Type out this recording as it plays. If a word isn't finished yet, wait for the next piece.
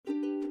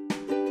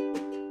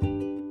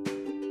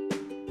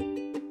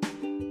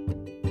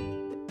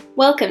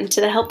Welcome to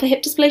the Help for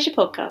Hip Dysplasia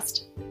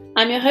podcast.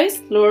 I'm your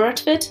host, Laura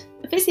Rutherford,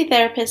 a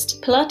physiotherapist,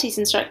 Pilates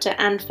instructor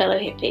and fellow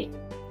hippie.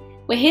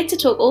 We're here to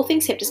talk all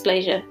things hip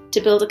dysplasia,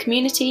 to build a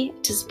community,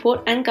 to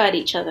support and guide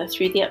each other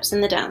through the ups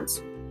and the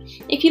downs.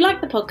 If you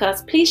like the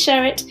podcast, please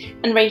share it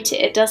and rate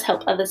it. It does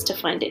help others to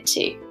find it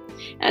too.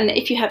 And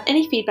if you have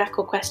any feedback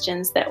or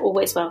questions, they're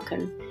always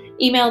welcome.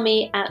 Email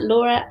me at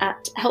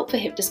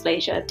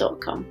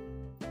laura@helpforhipdysplasia.com.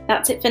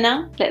 That's it for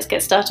now. Let's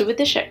get started with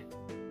the show.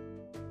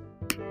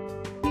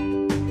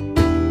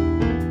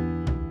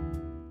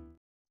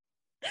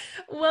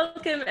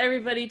 Welcome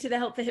everybody to the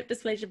Help for Hip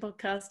Dysplasia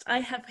podcast. I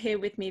have here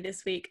with me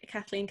this week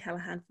Kathleen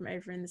Callahan from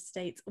over in the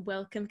States.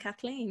 Welcome,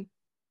 Kathleen.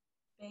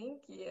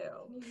 Thank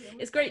you.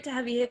 It's great to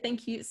have you here.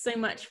 Thank you so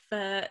much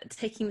for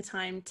taking the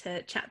time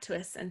to chat to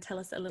us and tell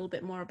us a little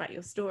bit more about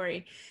your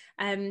story.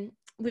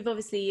 We've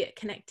obviously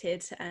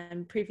connected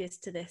previous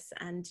to this,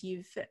 and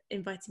you've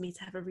invited me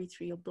to have a read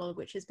through your blog,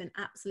 which has been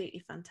absolutely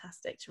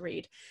fantastic to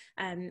read,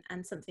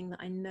 and something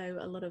that I know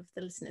a lot of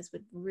the listeners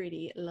would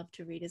really love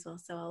to read as well.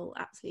 So I'll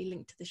absolutely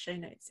link to the show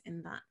notes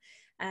in that.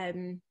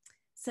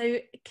 So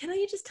can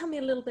you just tell me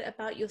a little bit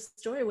about your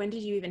story? When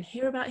did you even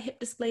hear about hip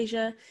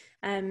dysplasia?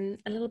 A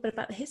little bit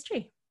about the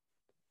history.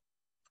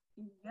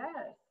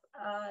 Yes,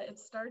 it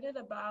started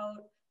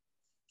about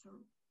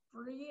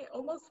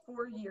almost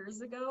 4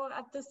 years ago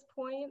at this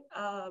point.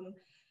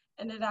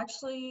 And it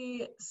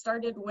actually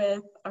started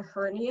with a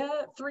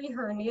hernia, 3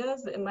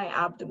 hernias in my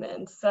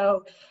abdomen.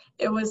 So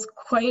it was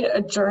quite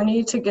a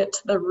journey to get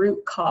to the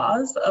root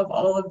cause of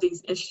all of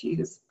these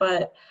issues.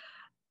 But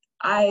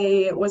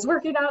I was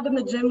working out in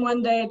the gym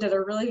one day, did a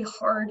really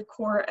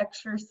hardcore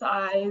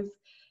exercise,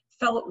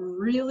 felt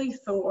really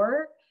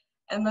sore.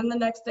 And then the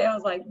next day I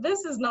was like,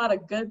 this is not a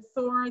good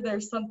sore.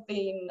 There's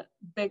something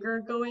bigger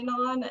going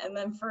on. And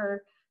then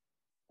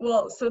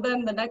so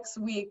then the next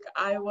week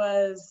I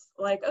was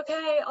like,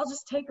 okay, I'll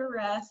just take a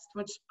rest,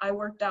 which I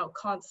worked out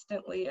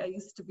constantly. I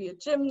used to be a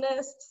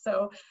gymnast,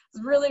 so I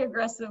was really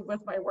aggressive with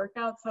my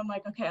workouts. So I'm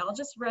like, okay, I'll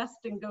just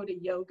rest and go to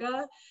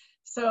yoga.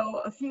 So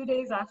a few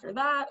days after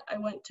that, I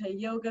went to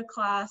yoga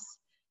class,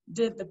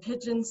 did the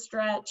pigeon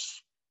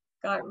stretch,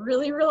 got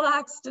really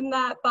relaxed in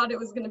that, thought it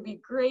was going to be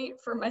great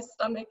for my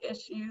stomach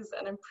issues.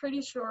 And I'm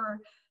pretty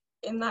sure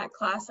in that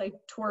class, I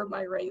tore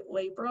my right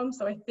labrum.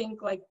 So I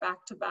think like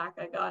back to back,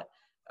 I got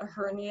a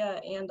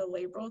hernia and a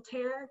labral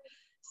tear.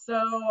 So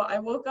I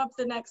woke up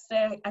the next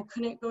day, I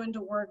couldn't go into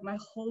work. My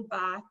whole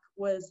back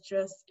was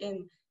just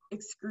in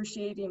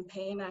excruciating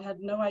pain. I had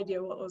no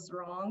idea what was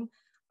wrong.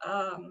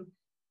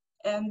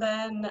 And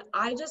then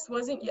I've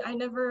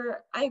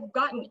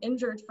gotten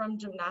injured from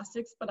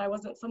gymnastics, but I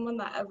wasn't someone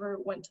that ever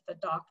went to the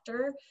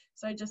doctor.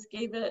 So I just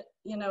gave it,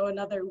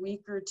 another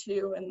week or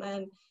two, and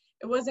then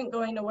it wasn't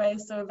going away.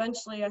 So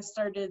eventually I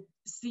started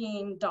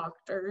seeing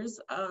doctors,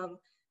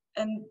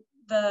 and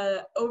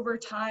over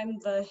time,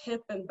 the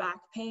hip and back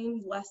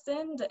pain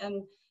lessened,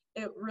 and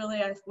I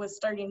was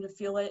starting to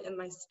feel it in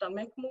my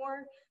stomach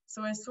more.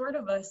 So it's sort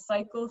of a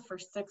cycle for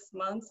 6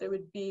 months. It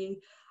would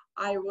be,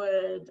 I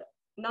would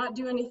not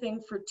do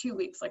anything for 2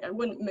 weeks. Like I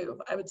wouldn't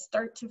move. I would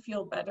start to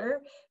feel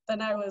better.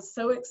 Then I was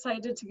so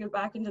excited to go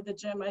back into the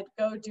gym. I'd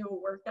go do a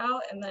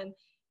workout, and then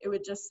it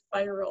would just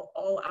spiral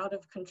all out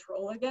of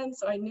control again.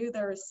 So I knew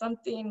there was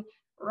something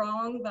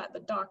wrong that the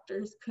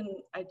doctors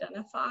couldn't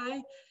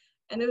identify.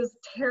 And it was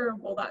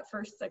terrible that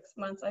first 6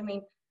 months. I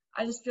mean,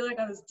 I just feel like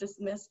I was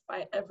dismissed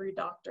by every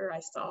doctor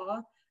I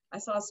saw. I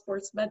saw a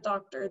sports med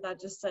doctor that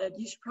just said,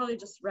 you should probably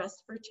just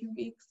rest for 2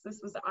 weeks.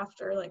 This was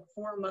after like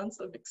 4 months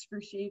of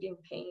excruciating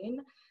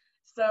pain.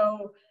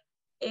 So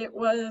it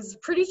was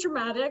pretty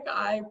traumatic.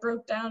 I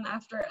broke down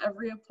after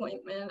every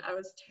appointment. I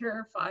was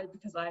terrified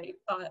because I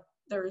thought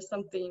there was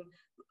something,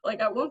 like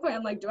at one point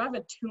I'm like, do I have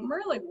a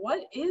tumor? Like,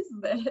 what is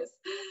this?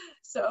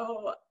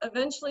 So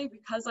eventually,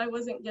 because I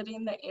wasn't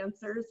getting the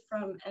answers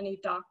from any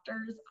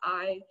doctors,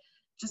 I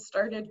just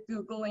started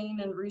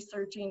Googling and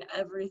researching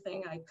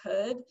everything I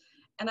could.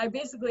 And I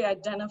basically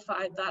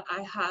identified that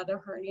I had a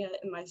hernia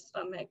in my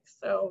stomach.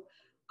 So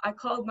I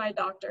called my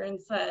doctor and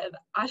said,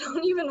 I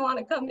don't even want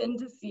to come in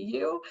to see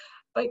you,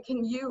 but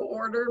can you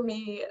order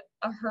me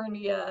a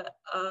hernia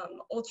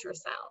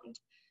ultrasound?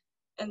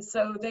 And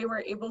so they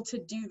were able to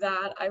do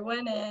that. I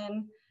went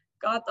in,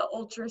 got the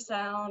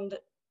ultrasound.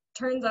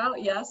 Turns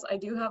out, yes, I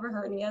do have a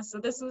hernia. So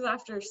this was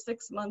after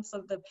 6 months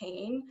of the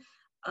pain.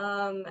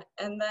 And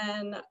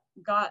then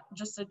got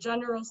just a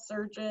general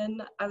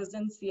surgeon. I was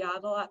in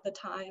Seattle at the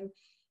time.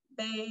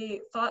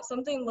 They thought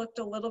something looked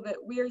a little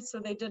bit weird, so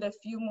they did a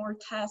few more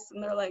tests,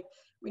 and they're like,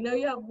 we know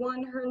you have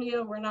 1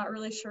 hernia, we're not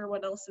really sure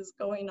what else is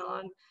going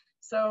on.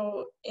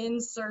 So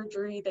in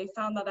surgery, they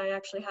found that I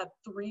actually had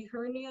 3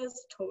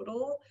 hernias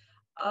total.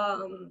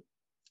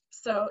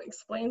 So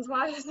explains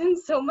why I was in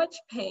so much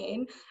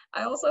pain.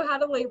 I also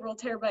had a labral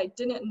tear, but I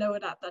didn't know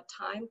it at that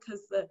time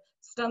because the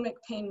stomach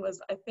pain was,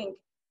 I think,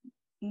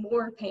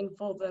 more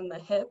painful than the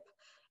hip.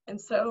 And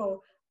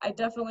so I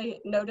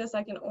definitely notice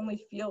I can only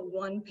feel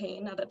 1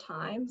 pain at a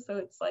time. So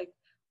it's like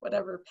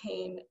whatever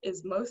pain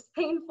is most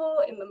painful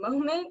in the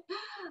moment.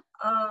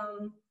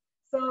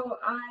 So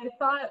I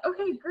thought,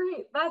 okay,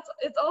 great,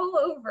 it's all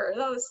over.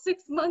 That was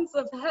 6 months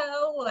of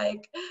hell.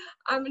 Like,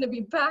 I'm gonna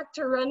be back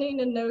to running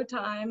in no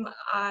time.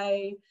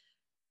 I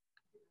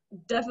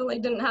definitely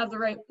didn't have the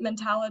right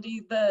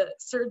mentality. The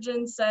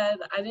surgeon said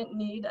I didn't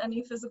need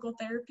any physical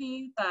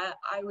therapy, that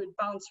I would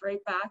bounce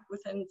right back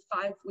within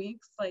 5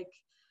 weeks, like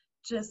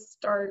just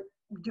start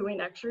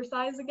doing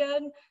exercise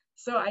again.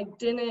 So I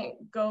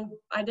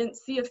didn't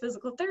see a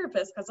physical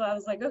therapist because I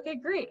was like, okay,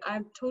 great,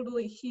 I'm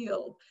totally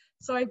healed.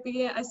 So I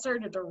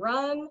started to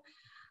run.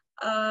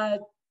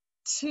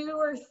 2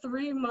 or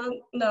 3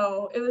 months,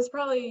 no, it was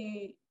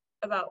probably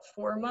about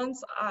 4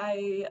 months.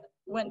 I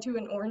went to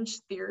an Orange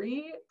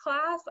Theory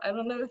class. I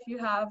don't know if you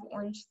have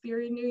Orange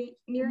Theory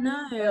near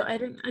No, you, but I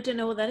don't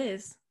know what that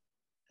is.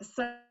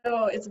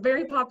 so it's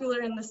very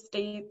popular in the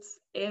States.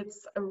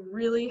 It's a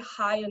really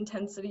high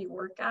intensity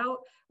workout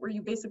where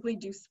you basically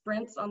do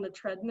sprints on the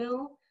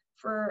treadmill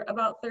for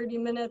about 30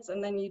 minutes,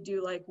 and then you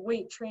do like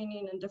weight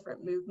training and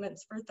different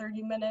movements for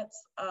 30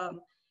 minutes.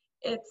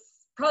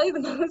 It's probably the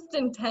most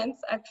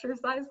intense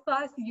exercise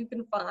class you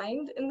can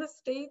find in the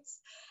States.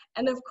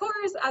 And of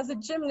course, as a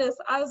gymnast,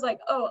 I was like,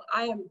 oh,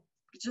 I am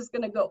just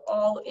gonna go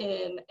all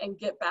in and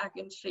get back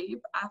in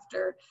shape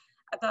after,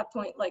 at that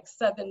point, like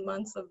 7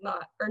 months of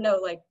not, or no,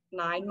 like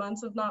 9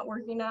 months of not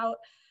working out.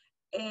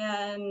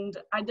 And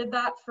I did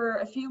that for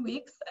a few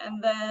weeks.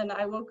 And then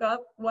I woke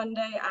up one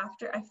day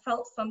after I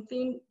felt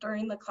something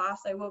during the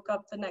class. I woke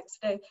up the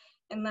next day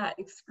in that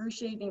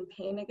excruciating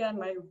pain again,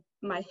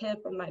 my hip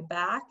and my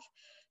back.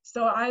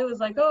 So I was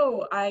like,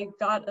 oh, I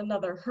got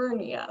another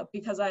hernia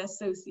because I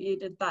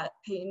associated that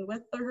pain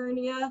with the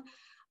hernia.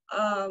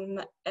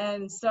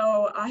 And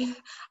so I've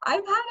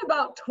had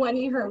about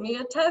 20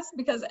 hernia tests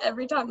because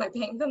every time my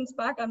pain comes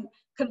back, I'm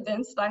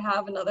convinced I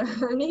have another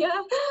hernia,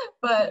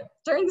 but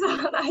turns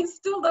out I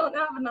still don't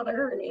have another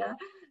hernia.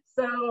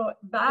 So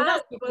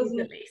that was,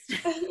 at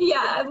least.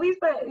 yeah, at least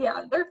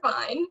yeah, they're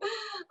fine.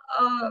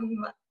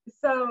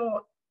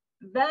 So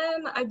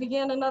then I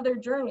began another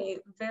journey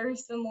very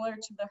similar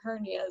to the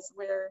hernias,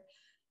 where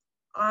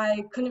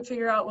I couldn't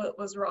figure out what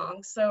was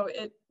wrong. So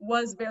it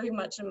was very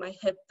much in my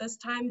hip this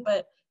time,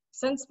 but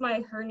since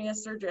my hernia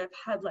surgery, I've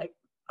had like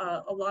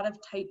a lot of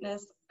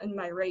tightness in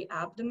my right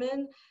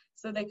abdomen.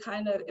 So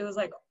it was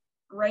like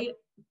right,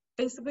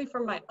 basically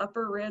from my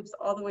upper ribs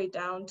all the way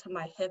down to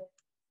my hip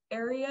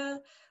area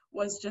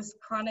was just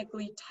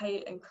chronically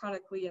tight and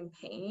chronically in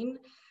pain.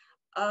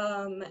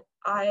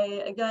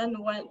 I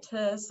again went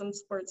to some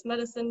sports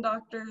medicine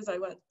doctors. I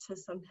went to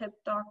some hip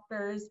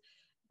doctors.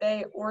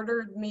 They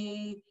ordered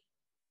me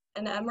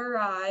an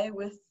MRI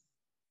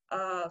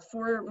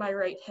for my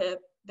right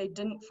hip. They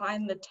didn't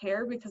find the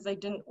tear because they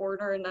didn't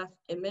order enough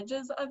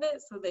images of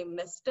it, so they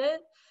missed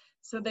it.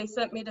 So they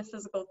sent me to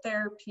physical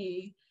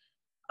therapy.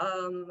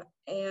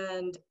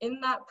 And in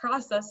that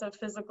process of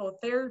physical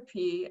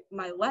therapy,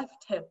 my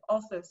left hip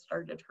also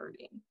started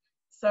hurting.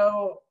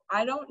 So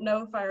I don't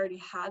know if I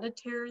already had a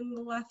tear in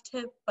the left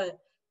hip, but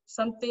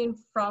something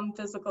from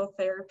physical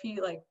therapy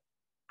like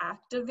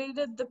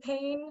activated the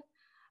pain.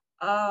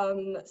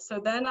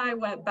 So then I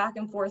went back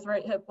and forth,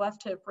 right hip,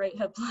 left hip,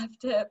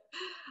 left hip.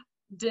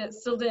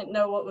 Still didn't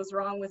know what was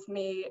wrong with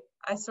me.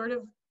 I sort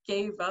of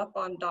gave up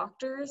on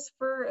doctors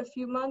for a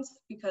few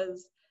months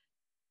because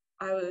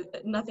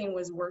nothing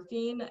was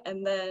working.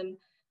 And then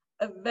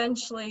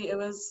eventually it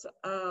was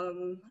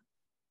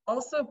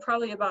also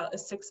probably about a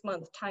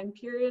 6-month time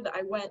period.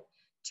 I went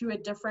to a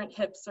different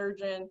hip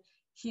surgeon.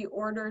 He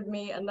ordered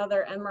me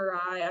another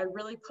MRI. I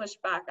really pushed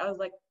back. I was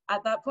like,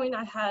 at that point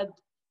I had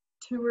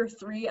 2 or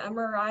 3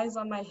 MRIs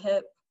on my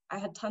hip. I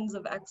had tons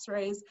of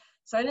x-rays.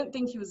 So I didn't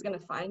think he was gonna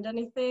find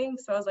anything.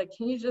 So I was like,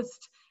 can you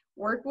just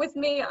work with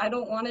me? I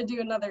don't wanna do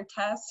another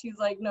test. He's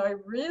like, no, I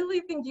really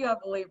think you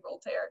have a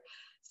labral tear.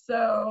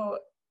 So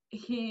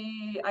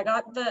I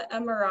got the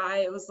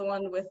MRI. It was the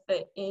one with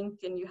the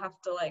ink and you have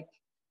to like,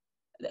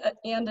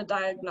 and a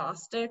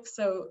diagnostic.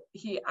 So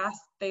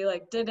they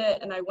like did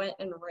it and I went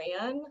and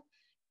ran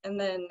and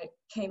then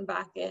came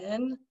back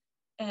in.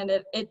 And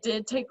it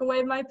did take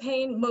away my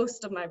pain,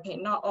 most of my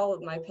pain, not all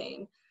of my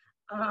pain.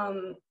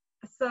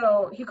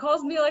 So he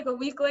calls me like a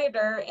week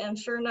later, and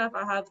sure enough,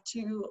 I have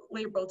 2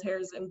 labral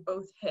tears in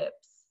both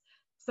hips.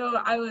 So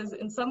I was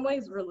in some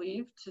ways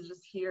relieved to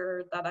just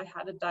hear that I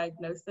had a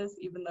diagnosis,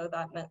 even though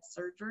that meant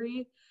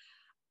surgery.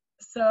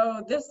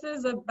 So this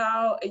is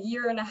about 1.5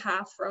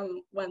 years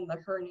from when the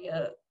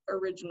hernia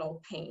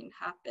original pain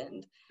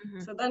happened.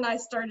 Mm-hmm. So then I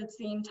started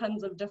seeing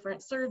tons of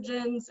different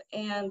surgeons,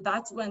 and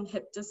that's when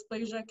hip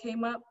dysplasia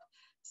came up.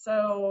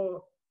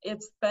 So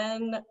it's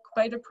been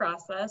quite a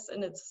process,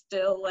 and it's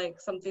still like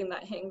something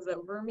that hangs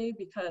over me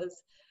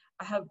because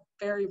I have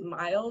very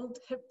mild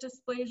hip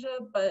dysplasia,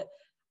 but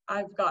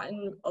I've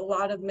gotten a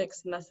lot of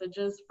mixed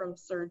messages from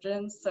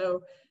surgeons.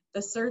 So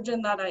the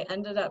surgeon that I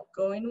ended up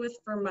going with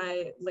for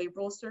my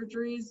labral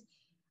surgeries,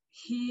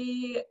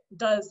 he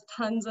does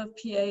tons of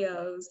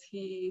PAOs.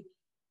 He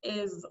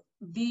is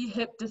the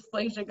hip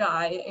dysplasia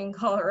guy in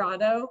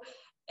Colorado,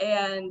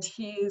 and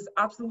he's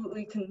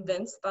absolutely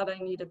convinced that I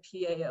need a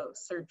PAO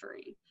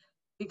surgery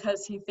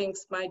because he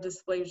thinks my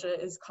dysplasia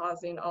is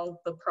causing all of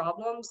the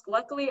problems.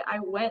 Luckily, I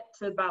went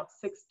to about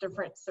 6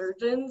 different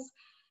surgeons,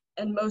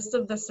 and most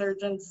of the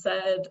surgeons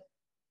said,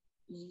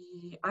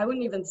 I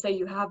wouldn't even say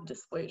you have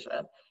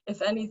dysplasia.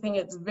 If anything,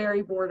 it's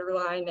very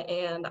borderline,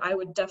 and I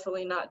would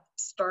definitely not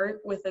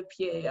start with a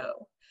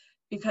PAO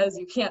because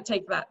you can't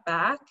take that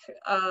back,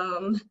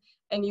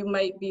 and you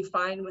might be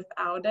fine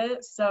without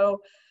it.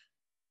 So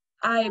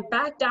I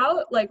backed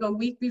out like a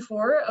week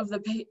before of the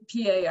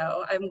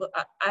PAO.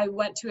 I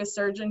went to a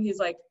surgeon. He's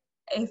like,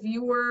 if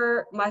you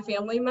were my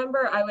family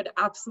member, I would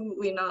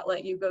absolutely not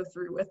let you go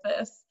through with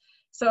this.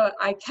 So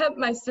I kept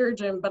my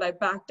surgeon, but I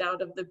backed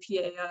out of the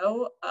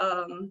PAO.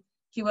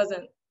 He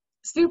wasn't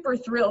super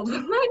thrilled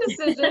with my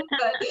decision,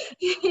 but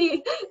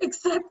he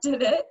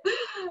accepted it.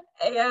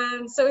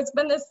 And so it's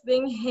been this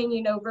thing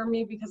hanging over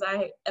me because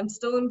I am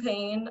still in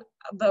pain,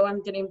 though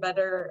I'm getting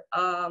better.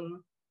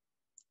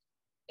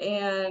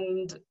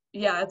 And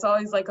yeah, it's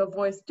always like a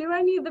voice, do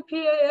I need the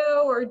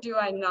PAO or do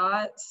I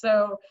not?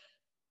 So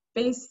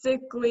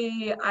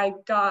basically I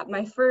got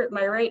my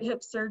right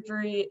hip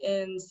surgery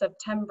in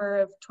September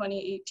of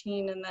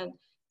 2018, and then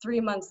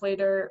 3 months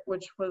later,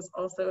 which was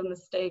also a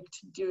mistake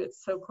to do it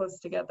so close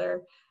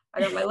together, I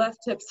got my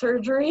left hip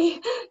surgery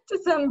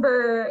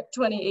December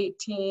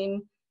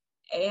 2018,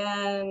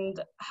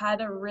 and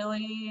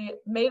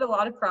made a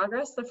lot of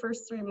progress the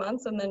first 3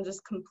 months, and then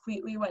just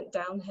completely went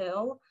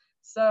downhill.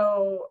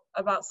 So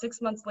about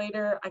 6 months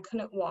later, I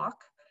couldn't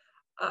walk.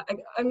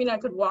 I mean, I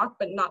could walk,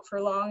 but not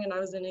for long, and I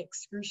was in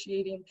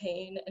excruciating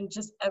pain, and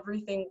just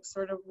everything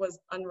sort of was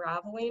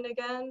unraveling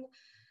again.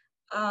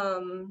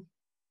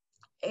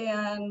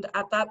 And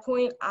at that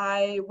point,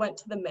 I went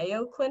to the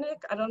Mayo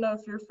Clinic. I don't know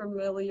if you're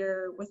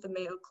familiar with the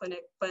Mayo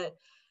Clinic, but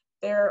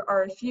there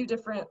are a few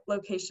different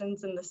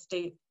locations in the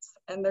States,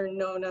 and they're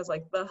known as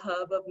like the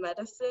hub of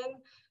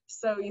medicine.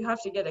 So you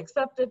have to get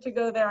accepted to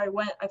go there. I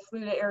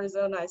flew to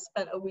Arizona. I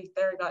spent a week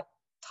there, got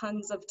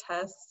tons of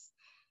tests.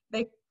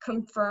 They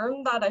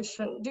confirmed that I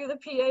shouldn't do the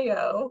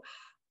PAO.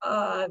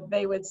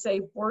 They would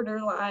say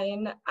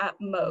borderline at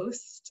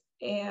most.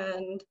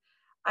 And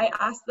I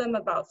asked them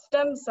about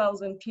stem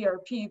cells and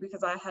PRP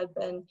because I had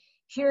been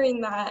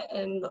hearing that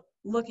and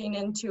looking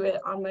into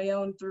it on my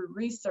own through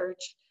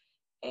research.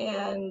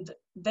 And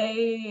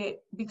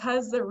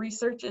because the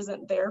research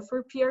isn't there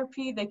for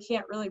PRP, they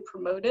can't really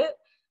promote it,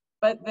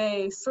 but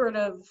they're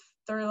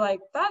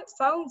like, that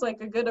sounds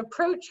like a good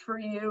approach for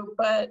you,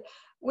 but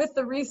with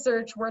the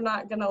research, we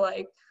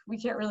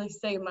can't really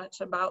say much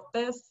about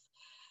this.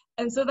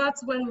 And so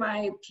that's when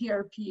my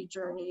PRP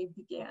journey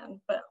began,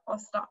 but I'll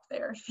stop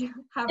there if you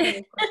have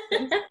any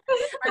questions.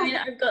 I mean,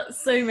 I've got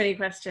so many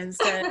questions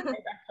to go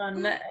back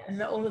on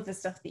all of the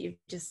stuff that you've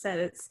just said.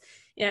 It's,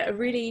 you're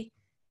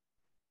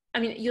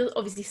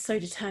obviously so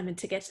determined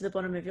to get to the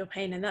bottom of your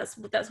pain, and that's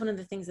one of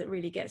the things that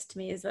really gets to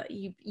me, is that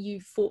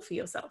you fought for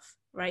yourself,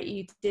 right?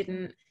 You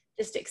didn't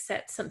just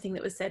accept something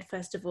that was said.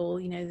 First of all,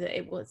 that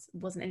it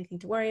wasn't anything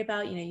to worry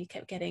about. You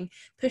kept getting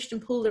pushed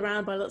and pulled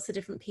around by lots of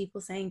different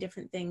people saying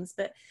different things,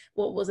 but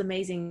what was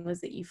amazing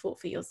was that you fought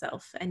for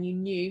yourself, and you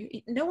knew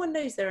no one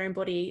knows their own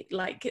body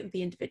like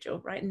the individual,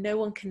 right? No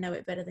one can know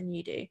it better than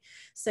you do.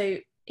 So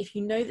if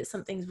you know that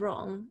something's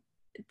wrong,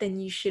 then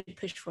you should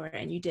push for it,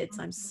 and you did.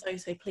 So I'm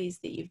so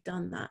pleased that you've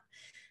done that.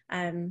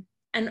 And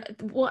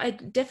what I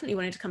definitely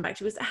wanted to come back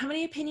to was, how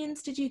many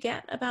opinions did you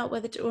get about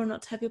whether or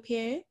not to have your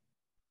PAO?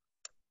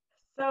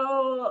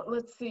 So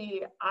let's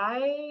see,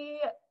 I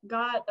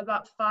got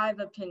about 5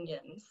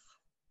 opinions,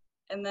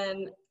 and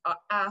then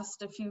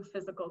asked a few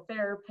physical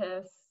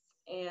therapists,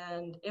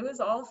 and it was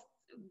all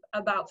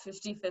about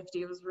 50-50.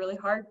 It was really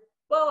hard.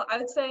 Well, I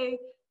would say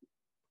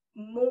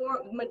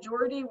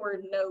majority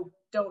were no,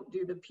 don't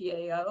do the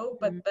PAO,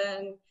 but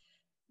then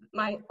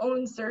my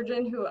own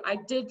surgeon, who I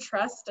did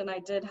trust and I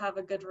did have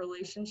a good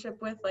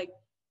relationship with,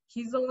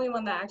 he's the only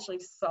one that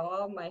actually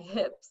saw my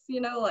hips,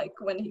 like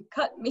when he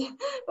cut me,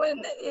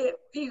 when it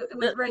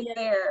was right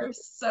there.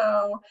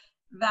 So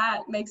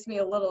that makes me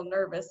a little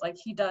nervous. Like,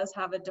 he does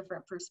have a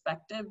different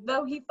perspective,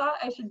 though he thought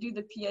I should do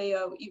the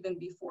PAO even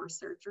before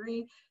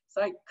surgery.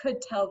 So I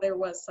could tell there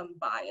was some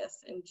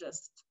bias in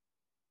just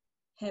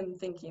him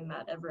thinking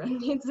that everyone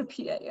needs a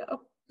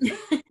PAO.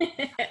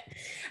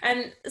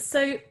 And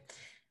so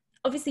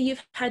obviously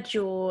you've had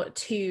your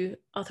 2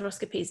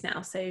 arthroscopies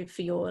now, so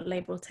for your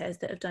labral tears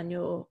that have done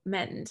your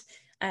mend,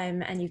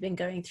 and you've been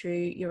going through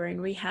your own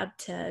rehab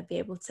to be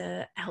able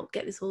to help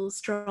get this all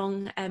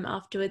strong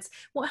afterwards.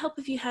 What help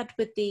have you had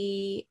with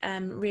the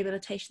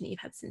rehabilitation that you've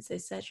had since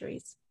those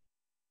surgeries?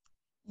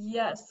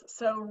 Yes,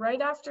 so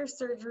right after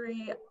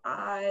surgery,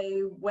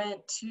 I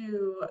went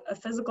to a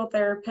physical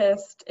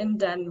therapist in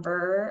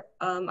Denver.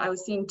 I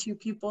was seeing 2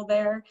 people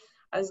there.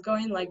 I was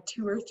going like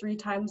 2 or 3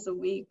 times a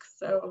week,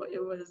 so it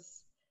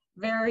was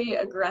very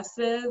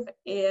aggressive,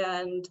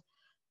 and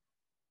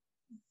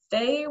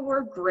they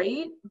were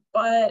great,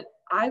 but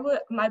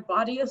my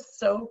body is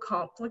so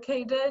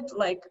complicated,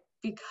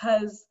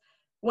 because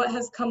what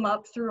has come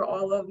up through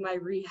all of my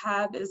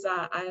rehab is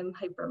that I am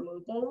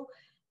hypermobile,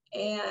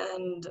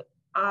 and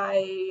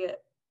I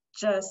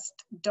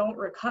just don't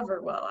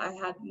recover well. I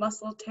had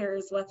muscle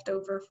tears left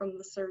over from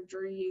the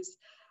surgeries.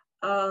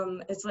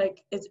 It's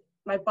like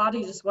my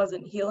body just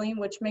wasn't healing,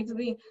 which makes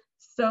me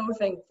so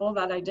thankful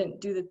that I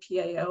didn't do the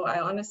PAO. I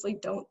honestly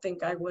don't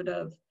think I would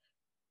have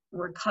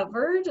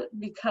recovered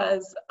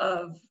because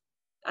of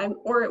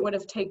or it would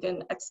have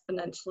taken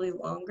exponentially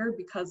longer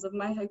because of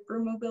my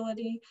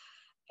hypermobility.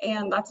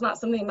 And that's not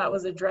something that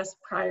was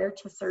addressed prior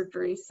to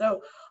surgery.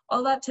 So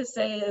all that to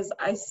say is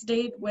I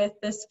stayed with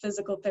this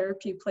physical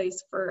therapy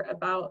place for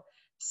about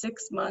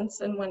 6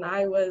 months. And when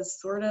I was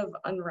sort of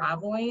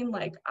unraveling,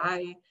 like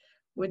I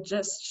would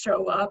just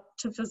show up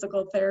to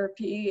physical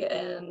therapy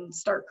and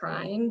start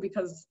crying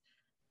because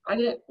I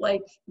didn't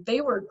like,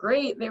 they were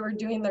great, they were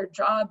doing their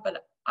job,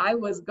 but I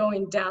was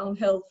going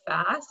downhill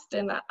fast,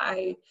 and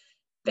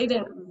they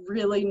didn't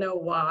really know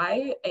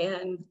why,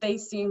 and they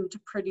seemed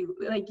pretty,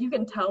 like, you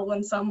can tell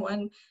when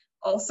someone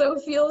also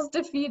feels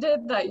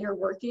defeated that you're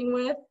working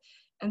with.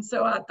 And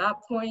so at that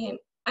point,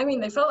 I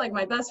mean, they felt like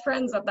my best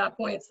friends at that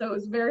point, so it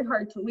was very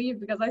hard to leave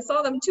because I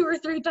saw them 2 or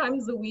 3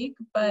 times a week.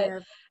 But Yeah.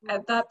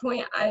 at that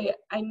point, I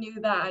knew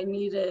that I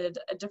needed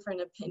a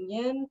different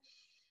opinion.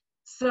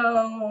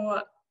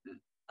 So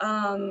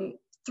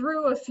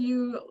through a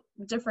few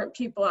different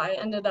people, I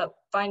ended up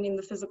finding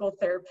the physical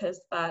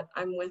therapist that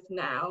I'm with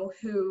now,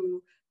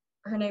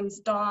 her name's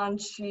Dawn.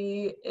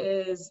 She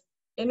is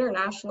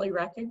internationally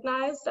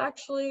recognized,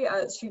 actually.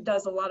 She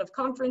does a lot of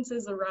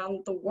conferences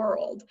around the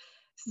world.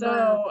 So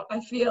Wow. I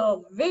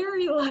feel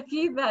very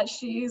lucky that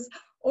she's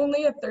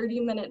only a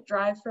 30-minute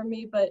drive from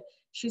me, but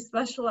she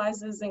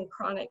specializes in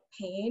chronic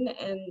pain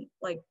and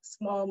like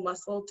small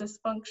muscle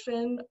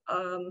dysfunction.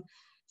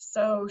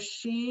 So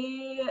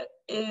she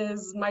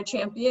is my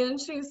champion.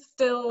 She's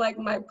still like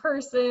my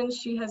person.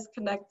 She has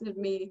connected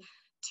me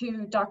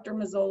to Dr.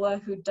 Mazzola,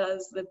 who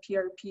does the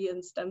PRP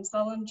and stem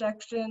cell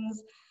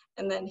injections.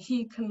 And then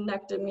he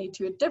connected me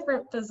to a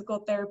different physical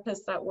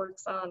therapist that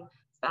works on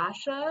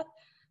fascia.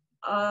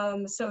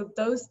 So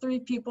those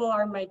 3 people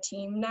are my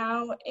team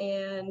now.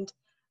 And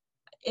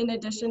in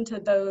addition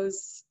to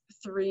those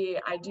 3,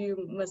 I do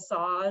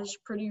massage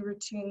pretty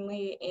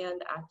routinely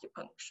and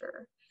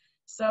acupuncture.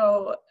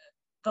 So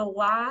the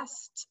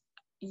last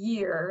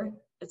year,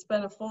 it's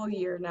been a full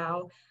year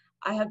now,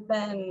 I have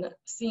been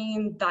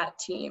seeing that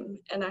team,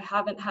 and I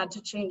haven't had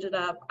to change it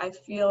up. I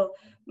feel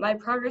my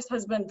progress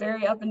has been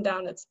very up and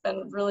down. It's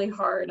been really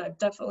hard. I've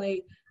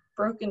definitely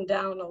broken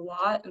down a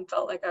lot and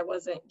felt like I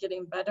wasn't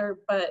getting better,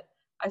 but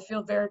I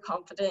feel very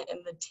confident in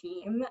the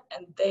team,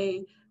 and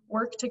they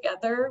work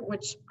together,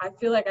 which I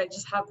feel like I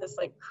just have this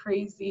like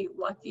crazy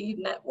lucky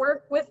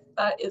network with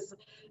that is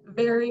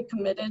very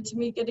committed to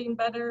me getting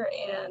better,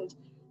 and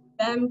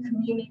them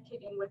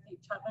communicating with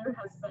each other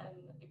has been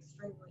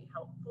extremely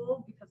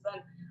helpful because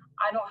then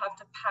I don't have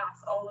to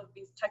pass all of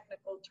these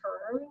technical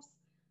terms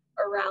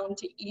around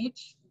to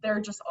each. They're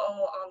just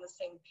all on the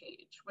same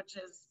page, which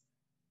is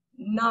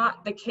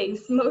not the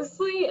case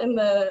mostly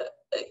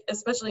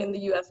especially in the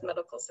US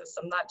medical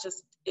system. That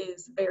just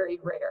is very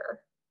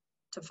rare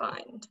to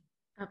find.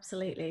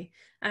 Absolutely.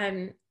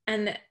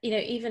 And you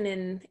know, even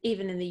in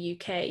the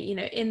UK, you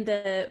know,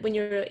 when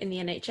you're in the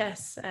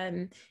NHS,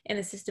 in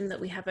the system that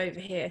we have over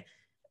here,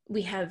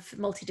 we have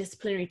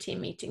multidisciplinary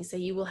team meetings. So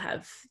you will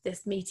have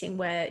this meeting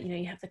where, you know,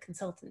 you have the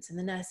consultants and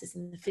the nurses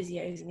and the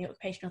physios and the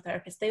occupational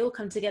therapists. They all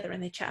come together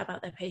and they chat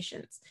about their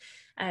patients,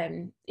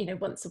 you know,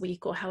 once a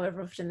week or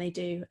however often they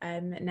do.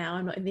 Now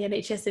I'm not in the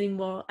NHS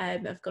anymore.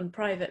 I've gone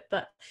private,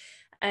 but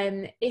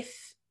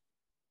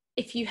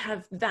if you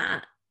have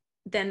that,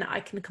 then I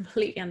can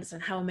completely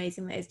understand how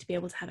amazing that is to be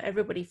able to have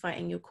everybody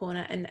fighting your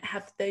corner and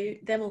have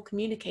them all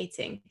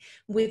communicating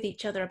with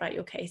each other about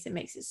your case. It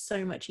makes it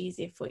so much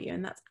easier for you,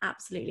 and that's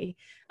absolutely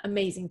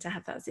amazing to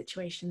have that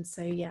situation.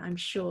 So yeah, I'm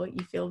sure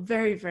you feel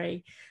very,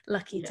 very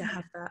lucky to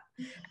have that.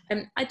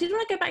 I did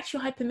want to go back to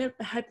your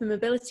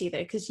hypermobility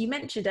though, because you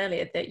mentioned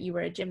earlier that you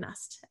were a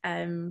gymnast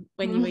when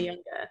you were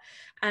younger,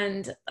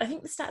 and I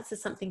think the stats are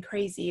something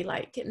crazy,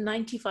 like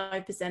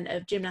 95%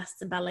 of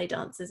gymnasts and ballet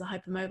dancers are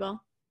hypermobile.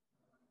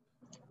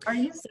 Are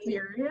you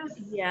serious?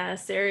 Yeah,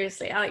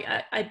 seriously.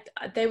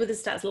 They were the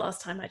stats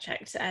last time I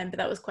checked, but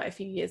that was quite a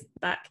few years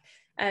back.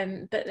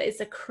 But it's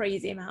a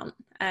crazy amount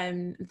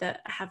that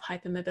have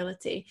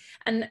hypermobility,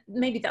 and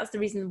maybe that's the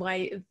reason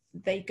why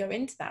they go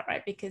into that,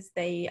 right? Because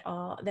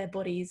their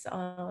bodies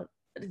are,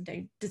 you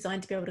know,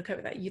 designed to be able to cope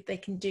with that. They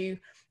can do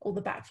all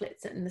the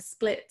backflips and the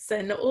splits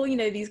and all, you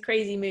know, these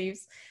crazy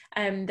moves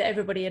that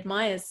everybody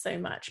admires so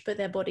much, but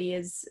their body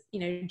is, you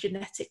know,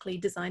 genetically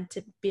designed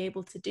to be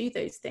able to do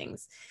those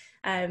things.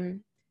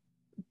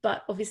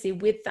 But obviously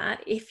with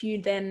that, if you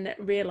then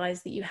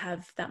realize that you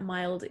have that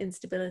mild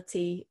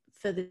instability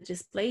for the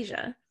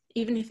dysplasia,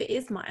 even if it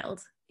is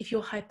mild, if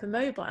you're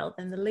hypermobile,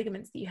 then the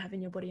ligaments that you have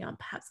in your body aren't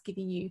perhaps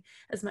giving you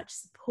as much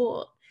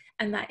support,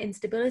 and that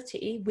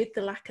instability with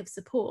the lack of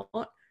support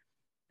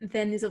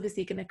then is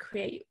obviously going to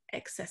create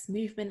excess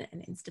movement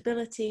and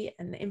instability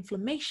and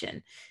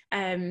inflammation.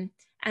 And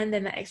And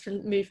then that extra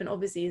movement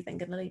obviously is then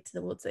going to lead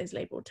towards those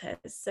labral tears.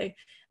 So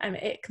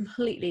it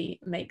completely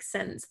makes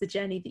sense, the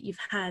journey that you've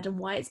had and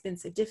why it's been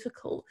so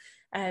difficult.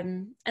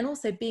 And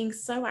also being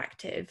so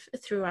active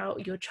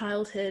throughout your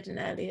childhood and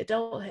early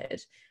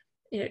adulthood.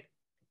 You know,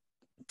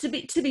 to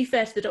be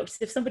fair to the doctors,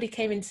 if somebody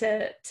came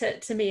into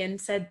to me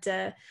and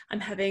said, I'm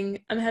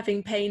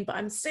having pain, but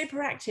I'm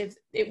super active,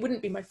 it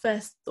wouldn't be my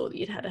first thought that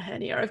you'd had a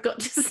hernia, I've got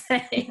to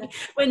say,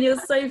 when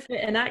you're so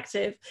fit and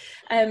active.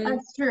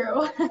 That's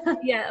true.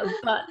 Yeah,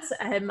 but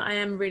I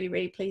am really,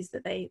 really pleased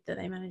that they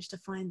managed to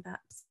find that.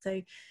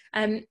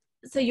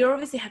 So you're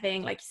obviously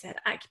having, like you said,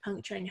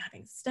 acupuncture, and you're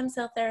having stem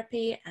cell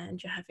therapy,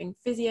 and you're having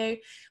physio.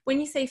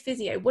 When you say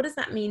physio, what does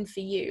that mean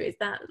for you? Is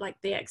that like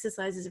the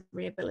exercises of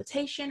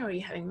rehabilitation, or are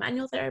you having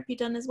manual therapy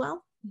done as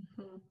well?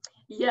 Mm-hmm.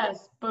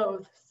 Yes,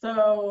 both.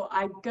 So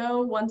I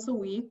go once a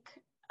week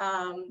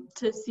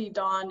to see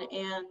Dawn,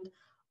 and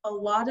a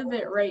lot of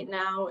it right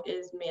now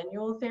is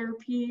manual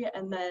therapy.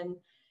 And then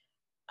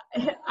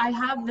I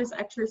have this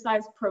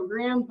exercise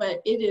program,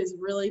 but it is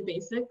really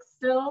basic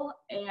still.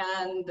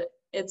 And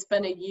it's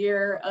been a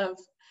year of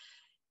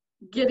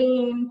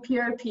getting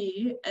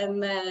PRP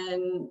and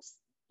then,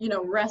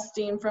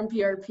 resting from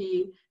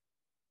PRP,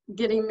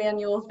 getting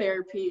manual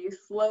therapy,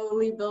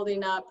 slowly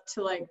building up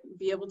to like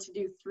be able to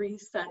do 3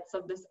 sets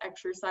of this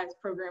exercise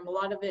program. A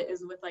lot of it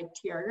is with like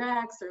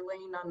TRX or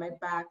laying on my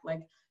back,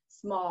 like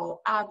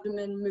small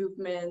abdomen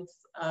movements,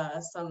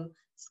 some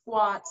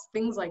squats,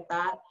 things like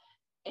that.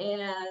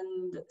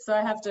 And so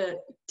I have to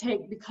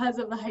take, because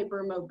of the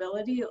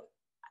hypermobility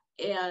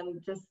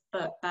and just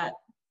that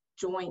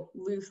joint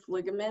loose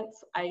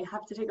ligaments, I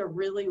have to take a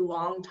really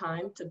long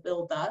time to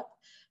build up.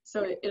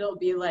 So it'll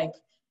be like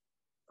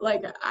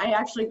I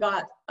actually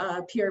got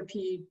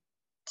PRP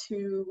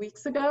 2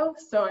 weeks ago,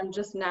 so I'm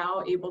just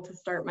now able to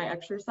start my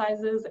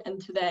exercises,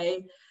 and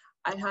today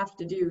I have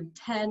to do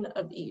 10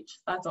 of each,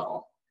 that's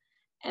all.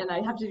 And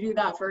I have to do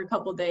that for a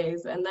couple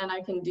days, and then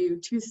I can do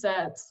 2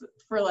 sets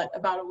for like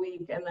about a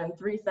week, and then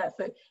 3 sets.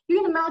 So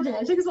you can imagine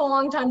it takes a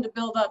long time to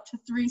build up to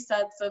 3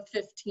 sets of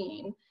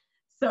 15.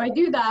 So I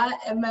do that,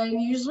 and then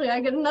usually I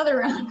get another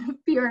round of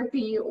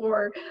PRP,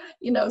 or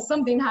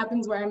something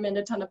happens where I'm in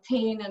a ton of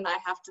pain and I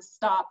have to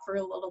stop for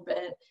a little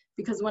bit,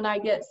 because when I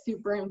get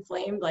super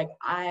inflamed,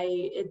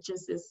 it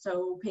just is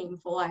so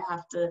painful. I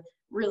have to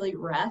really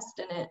rest,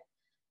 and it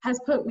has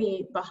put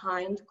me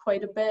behind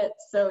quite a bit.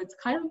 So it's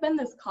kind of been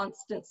this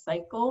constant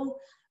cycle,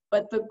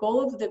 but the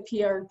goal of the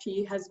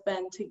PRP has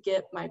been to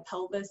get my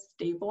pelvis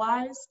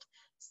stabilized.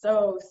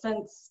 So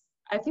since,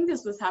 I think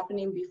this was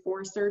happening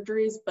before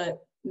surgeries, but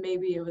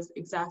maybe it was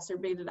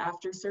exacerbated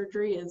after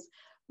surgery, is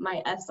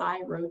my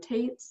SI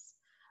rotates,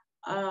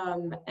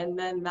 and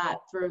then that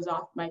throws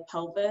off my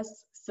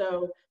pelvis.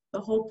 So the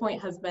whole point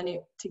has been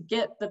to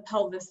get the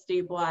pelvis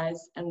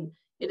stabilized, and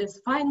it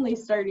is finally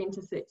starting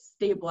to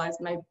stabilize.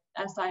 My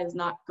SI is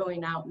not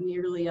going out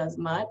nearly as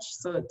much,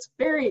 so it's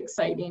very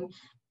exciting,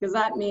 because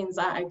that means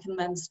that I can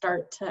then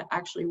start to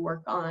actually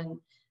work on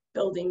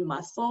building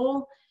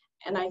muscle.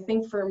 And I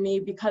think for me,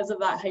 because of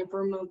that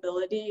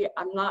hypermobility,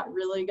 I'm not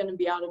really going to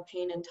be out of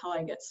pain until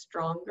I get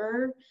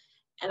stronger.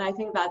 And I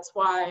think that's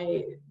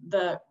why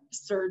the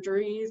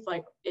surgeries,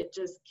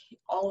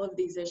 all of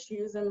these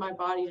issues in my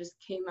body just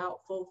came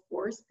out full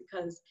force,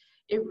 because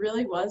it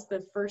really was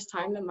the first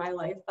time in my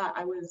life that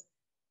I was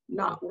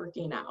not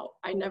working out.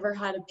 I never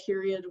had a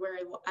period where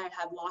I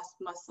had lost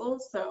muscle.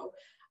 So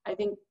I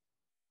think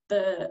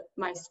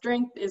my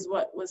strength is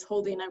what was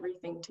holding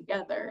everything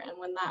together. And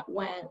when that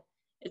went,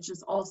 it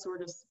just all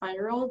sort of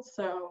spiraled.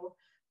 So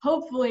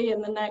hopefully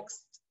in the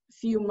next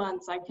few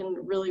months, I can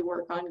really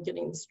work on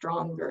getting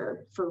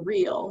stronger for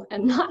real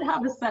and not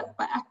have a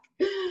setback.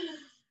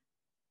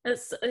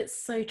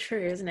 It's so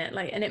true, isn't it?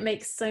 And it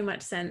makes so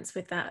much sense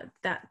with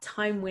that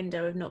time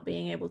window of not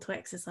being able to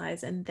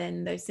exercise, and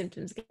then those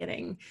symptoms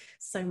getting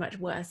so much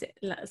worse.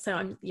 So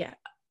I'm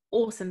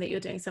awesome that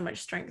you're doing so much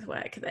strength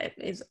work. That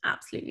is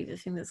absolutely the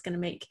thing that's going to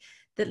make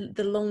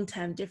the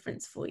long-term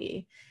difference for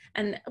you.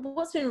 And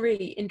what's been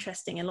really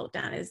interesting in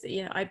lockdown is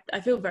that, I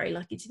feel very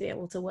lucky to be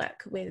able to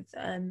work with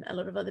a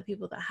lot of other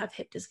people that have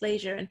hip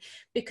dysplasia, and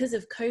because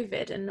of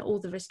COVID and all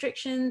the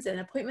restrictions and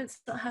appointments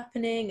not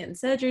happening and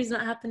surgeries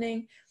not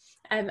happening,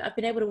 I've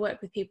been able to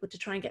work with people to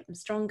try and get them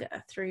stronger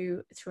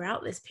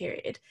throughout this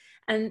period.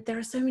 And there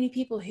are so many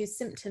people whose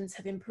symptoms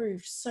have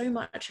improved so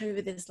much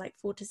over this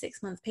 4 to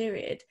 6 month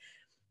period,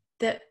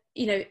 that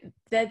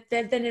they're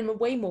then in a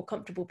way more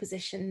comfortable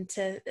position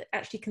to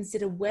actually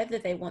consider whether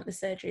they want the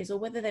surgeries or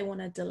whether they want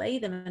to delay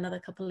them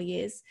another couple of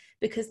years,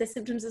 because their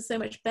symptoms are so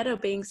much better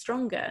being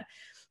stronger.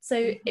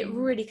 So it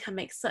really can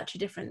make such a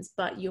difference.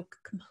 But you're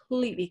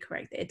completely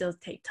correct that it does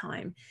take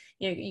time.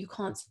 You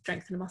can't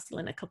strengthen a muscle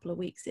in a couple of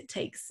weeks. It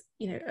takes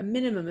a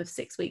minimum of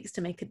 6 weeks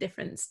to make a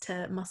difference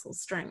to muscle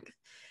strength.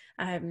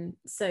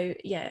 So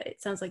yeah,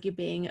 it sounds like you're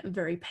being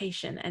very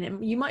patient,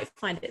 and you might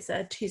find it's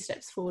a 2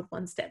 steps forward,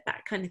 1 step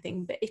back kind of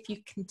thing. But if you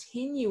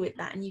continue with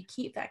that and you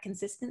keep that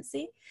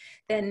consistency,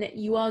 then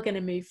you are going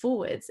to move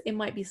forwards. It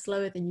might be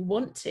slower than you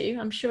want to.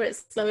 I'm sure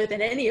it's slower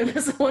than any of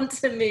us want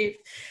to move,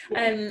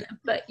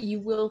 but you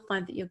will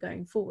find that you're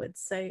going forward.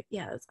 So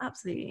yeah, that's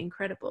absolutely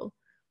incredible.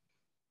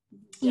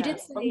 You did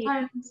say,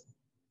 sometimes,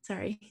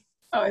 sorry.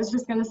 Oh, I was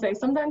just going to say,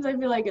 sometimes I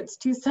feel like it's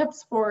 2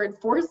 steps forward,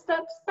 4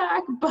 steps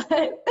back,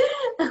 but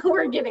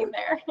we're getting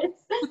there.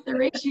 The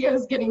ratio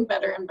is getting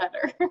better and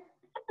better.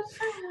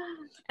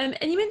 And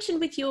you mentioned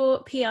with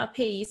your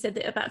PRP, you said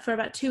that for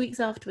about 2 weeks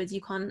afterwards,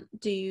 you can't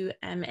do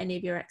any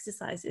of your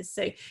exercises.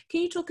 So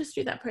can you talk us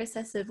through that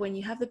process of when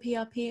you have the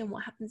PRP and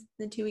what happens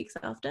in the 2 weeks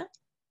after?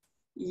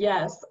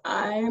 Yes,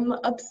 I'm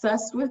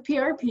obsessed with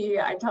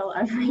PRP. I tell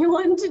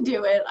everyone to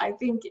do it. I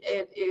think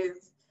it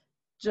is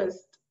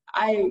just,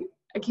 I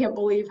can't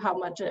believe how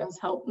much it has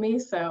helped me.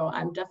 So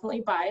I'm definitely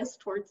biased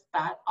towards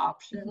that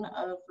option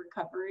of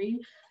recovery.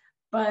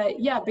 But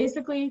yeah,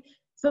 basically,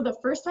 so the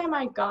first time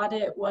I got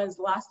it was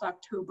last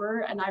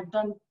October, and I've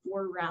done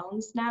 4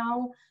 rounds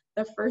now.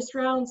 The first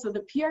round, so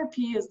the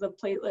PRP is the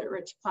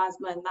platelet-rich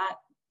plasma, and that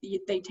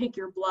they take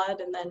your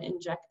blood and then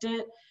inject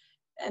it.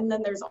 And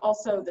then there's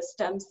also the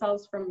stem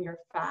cells from your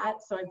fat.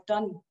 So I've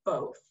done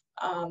both.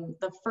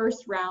 The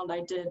first round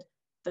I did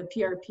the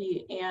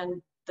PRP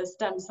and the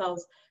stem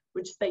cells,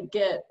 which they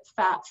get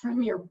fat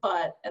from your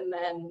butt and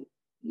then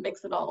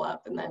mix it all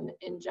up and then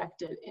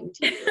inject it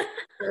into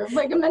your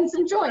ligaments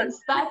and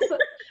joints.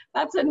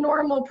 That's a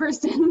normal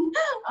person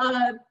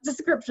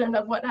description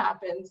of what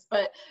happens.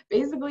 But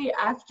basically,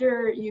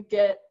 after you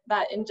get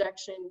that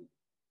injection,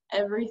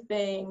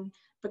 everything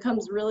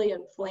becomes really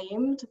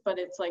inflamed, but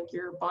it's like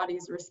your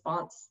body's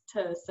response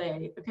to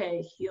say,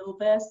 okay, heal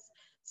this.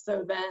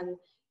 So then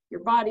your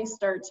body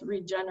starts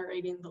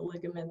regenerating the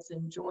ligaments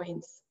and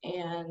joints,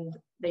 and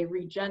they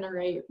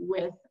regenerate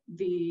with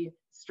the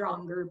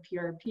stronger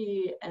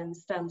PRP and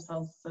stem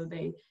cells so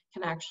they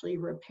can actually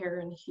repair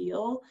and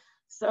heal.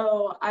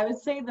 So I would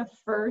say the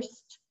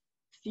first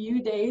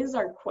few days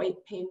are quite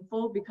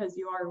painful because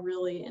you are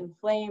really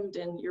inflamed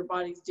and your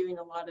body's doing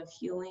a lot of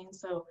healing.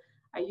 So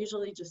I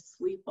usually just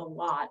sleep a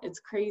lot.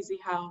 It's crazy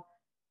how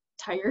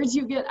tired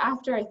you get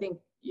after. I think,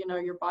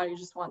 your body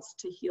just wants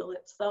to heal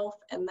itself.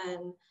 And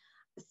then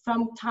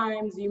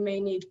sometimes you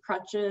may need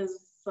crutches.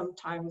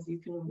 Sometimes you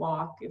can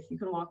walk. If you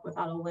can walk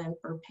without a limp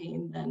or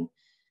pain, then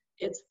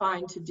it's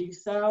fine to do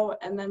so.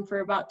 And then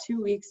for about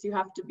 2 weeks, you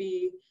can,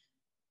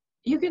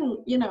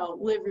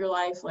 live your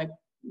life, like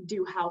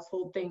do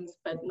household things,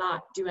 but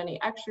not do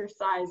any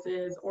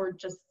exercises, or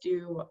just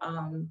do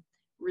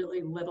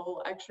really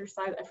little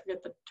exercise. I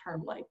forget the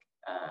term,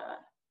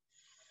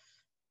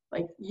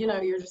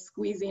 you're just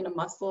squeezing a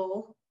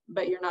muscle,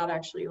 but you're not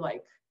actually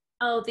like.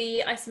 Oh,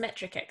 the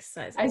isometric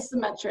exercises.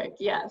 Isometric,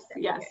 yes.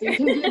 You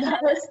can do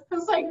that. I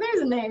was like,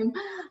 there's a name.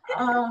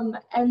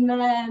 And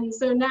then,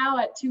 so now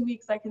at 2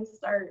 weeks, I can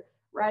start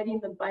riding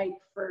the bike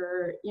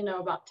for,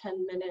 about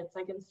 10 minutes.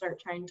 I can start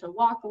trying to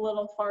walk a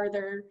little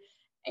farther,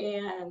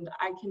 and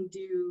I can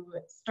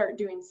start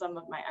doing some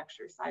of my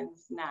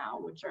exercises now,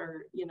 which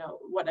are,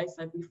 what I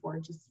said before,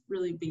 just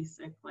really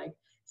basic, like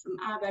some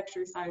ab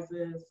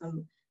exercises,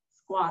 some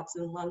squats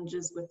and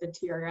lunges with the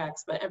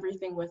TRX, but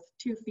everything with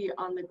 2 feet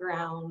on the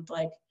ground,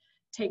 like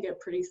take it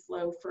pretty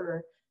slow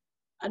for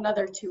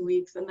another 2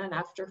 weeks. And then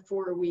after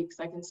 4 weeks,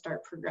 I can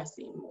start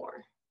progressing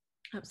more.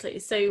 Absolutely.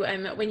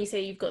 So when you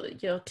say you've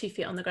got your 2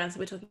 feet on the ground, so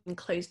we're talking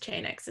closed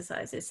chain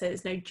exercises. So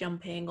there's no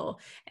jumping or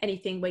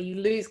anything where you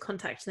lose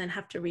contact and then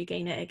have to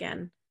regain it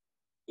again.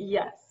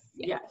 Yes.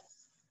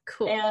 Yes.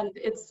 Cool. And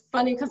it's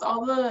funny because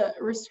all the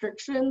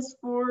restrictions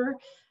for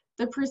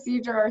the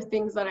procedure are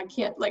things that I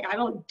can't, I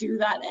don't do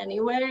that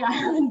anyway. I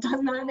haven't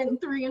done that in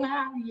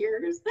 3.5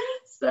 years.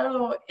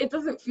 So it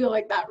doesn't feel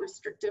like that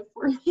restrictive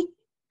for me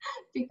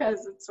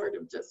because it's sort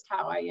of just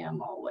how I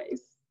am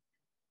always.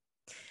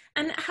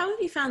 And how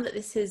have you found that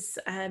this is,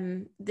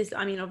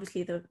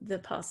 obviously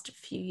the past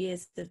few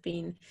years have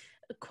been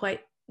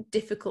quite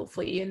difficult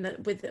for you,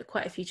 and with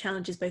quite a few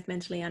challenges, both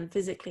mentally and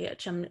physically,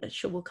 which I'm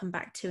sure we'll come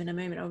back to in a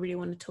moment. I really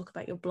want to talk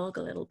about your blog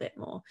a little bit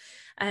more.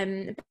 But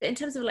in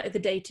terms of the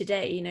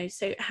day-to-day,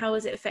 so how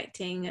is it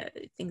affecting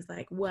things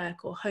like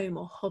work or home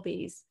or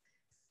hobbies?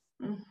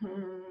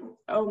 Mm-hmm.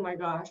 Oh my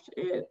gosh,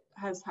 it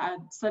has had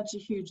such a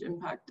huge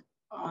impact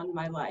on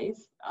my life.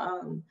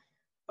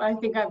 I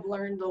think I've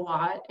learned a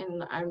lot,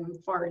 and I'm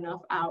far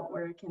enough out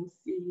where I can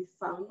see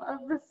some of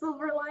the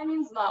silver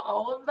linings, not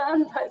all of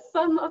them, but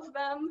some of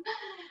them.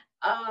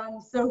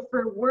 So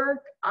for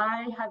work,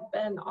 I have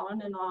been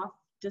on and off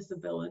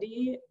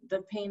disability.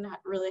 The pain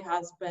really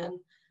has been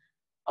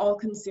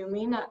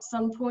all-consuming at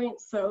some point.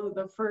 So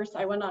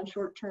I went on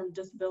short-term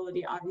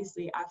disability,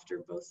 obviously, after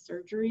both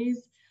surgeries.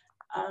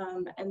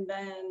 And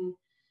then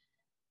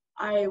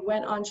I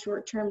went on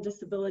short-term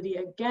disability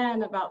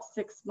again about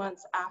 6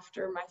 months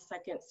after my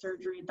second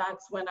surgery.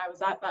 That's when I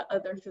was at that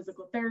other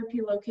physical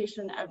therapy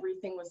location.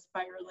 Everything was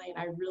spiraling.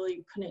 I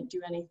really couldn't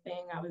do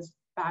anything. I was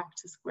back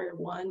to square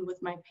one with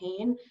my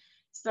pain.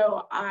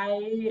 So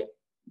I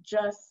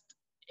just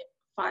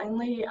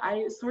finally,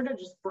 I sort of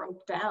just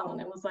broke down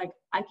and was like,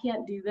 I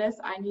can't do this.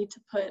 I need to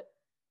put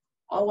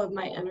all of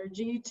my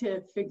energy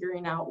to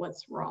figuring out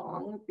what's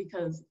wrong,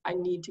 because I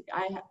need to,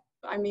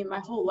 I mean, my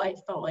whole life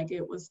felt like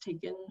it was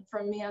taken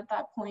from me at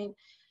that point.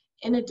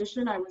 In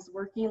addition, I was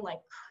working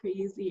like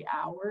crazy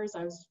hours.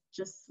 I was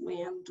just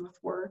slammed with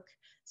work.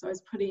 So I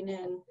was putting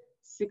in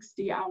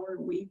 60-hour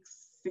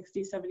weeks,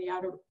 60,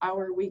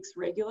 70-hour weeks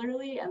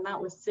regularly, and that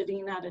was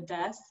sitting at a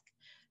desk.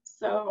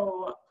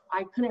 So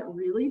I couldn't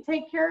really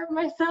take care of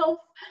myself.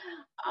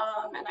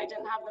 And I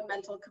didn't have the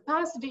mental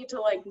capacity to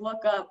like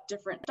look up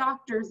different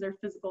doctors or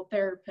physical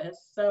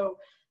therapists. So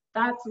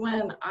that's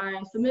when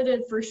I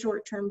submitted for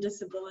short-term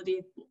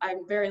disability.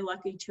 I'm very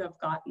lucky to have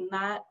gotten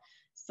that.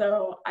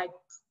 So I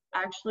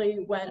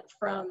actually went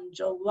from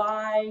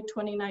July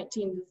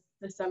 2019 to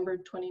December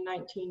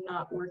 2019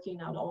 not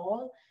working at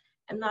all.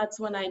 And that's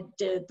when I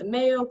did the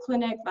Mayo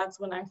Clinic. That's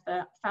when I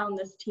found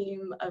this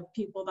team of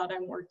people that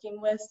I'm working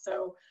with.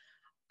 So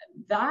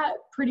that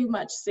pretty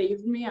much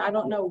saved me. I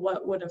don't know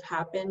what would have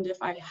happened if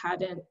I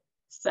hadn't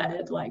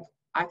said like,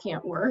 I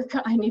can't work.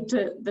 I need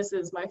to, this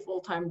is my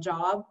full-time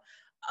job.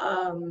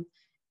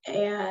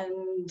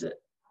 And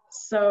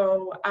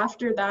so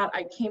after that,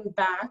 I came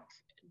back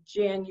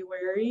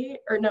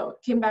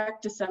came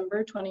back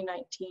December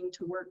 2019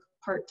 to work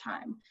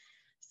part-time.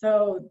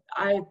 So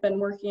I've been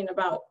working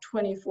about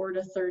 24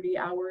 to 30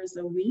 hours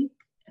a week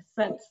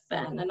since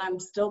then, and I'm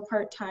still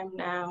part-time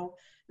now,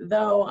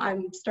 though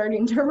I'm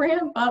starting to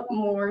ramp up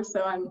more.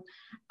 So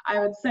I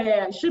would say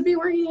I should be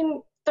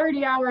working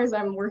 30 hours.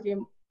 I'm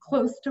working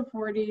close to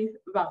 40,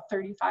 about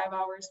 35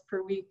 hours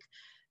per week.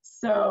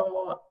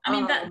 So I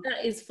mean, that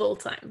is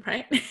full-time,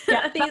 right?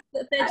 Yeah, I think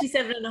it's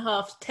 37 and a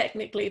half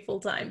technically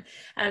full-time.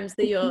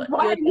 So you're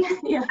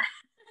yeah.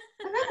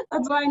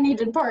 That's why I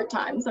needed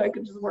part-time, so I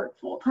could just work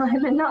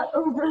full-time and not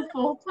over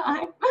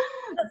full-time.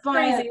 That's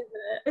crazy,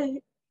 isn't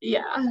it?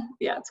 Yeah,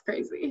 it's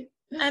crazy.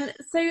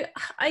 So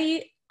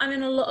I'm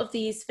in a lot of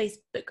these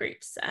Facebook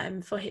groups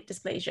for hip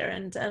dysplasia,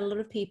 and a lot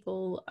of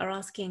people are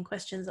asking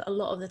questions a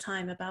lot of the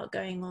time about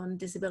going on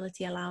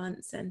disability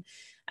allowance.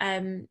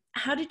 And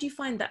how did you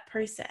find that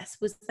process?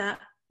 Was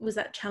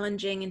that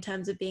challenging in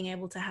terms of being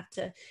able to have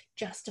to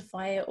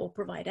justify it or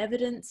provide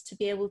evidence to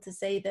be able to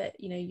say that,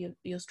 you know,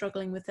 you're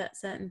struggling with that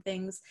certain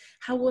things?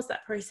 How was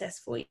that process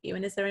for you?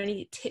 And is there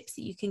any tips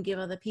that you can give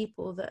other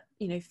people that,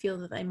 you know, feel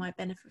that they might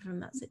benefit from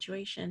that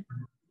situation?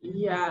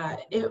 Yeah,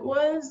 it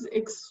was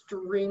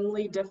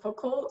extremely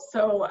difficult.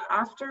 So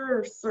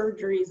after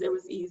surgeries, it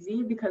was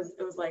easy because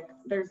it was like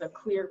there's a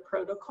clear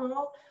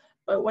protocol.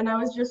 But when I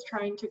was just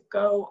trying to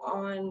go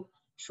on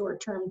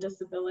short-term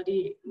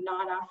disability,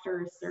 not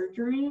after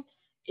surgery,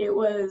 it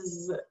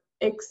was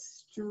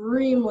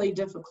extremely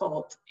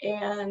difficult.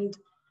 And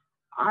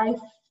I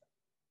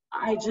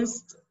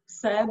just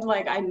said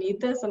like, I need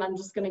this and I'm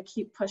just going to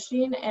keep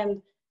pushing.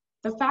 And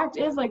the fact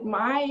is, like,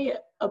 my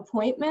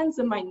appointments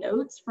and my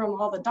notes from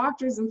all the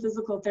doctors and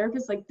physical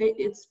therapists, like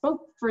it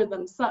spoke for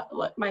themselves.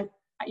 Like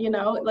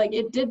like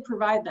it did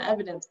provide the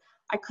evidence.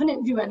 I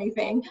couldn't do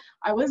anything.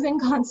 I was in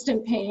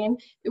constant pain.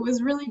 It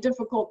was really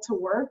difficult to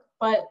work,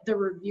 but the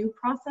review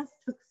process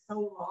took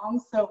so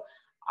long. So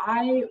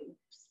I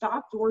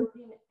stopped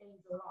working in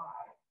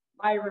July.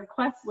 My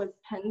request was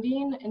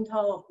pending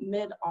until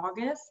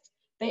mid-August.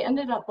 They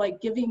ended up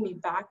like giving me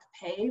back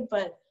pay,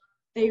 but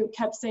they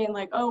kept saying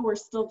like, oh, we're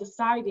still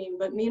deciding.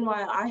 But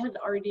meanwhile, I had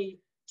already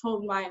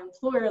told my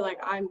employer, like,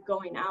 I'm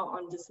going out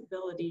on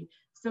disability.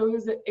 So it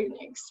was an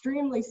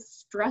extremely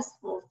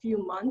stressful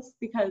few months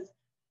because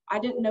I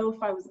didn't know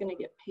if I was going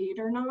to get paid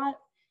or not.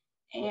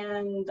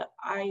 And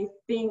I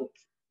think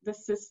the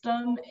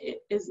system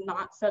is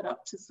not set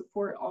up to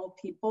support all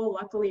people.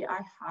 Luckily, I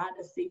had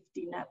a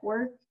safety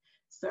network.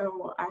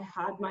 So I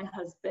had my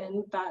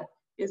husband that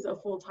is a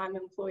full-time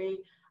employee.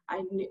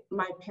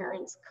 My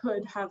parents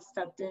could have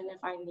stepped in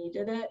if I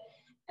needed it.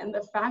 And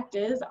the fact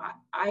is,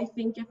 I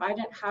think if I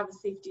didn't have a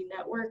safety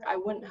network, I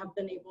wouldn't have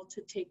been able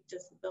to take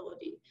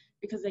disability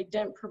because they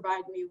didn't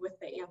provide me with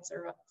the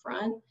answer up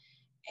front.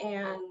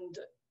 And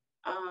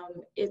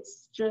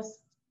it's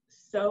just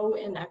so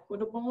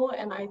inequitable.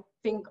 And I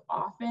think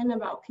often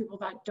about people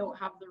that don't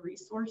have the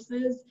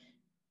resources.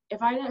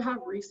 If I didn't have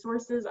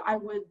resources, I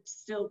would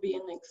still be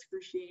in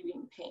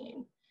excruciating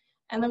pain.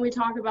 And then we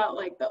talk about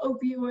like the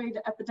opioid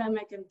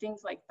epidemic and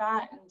things like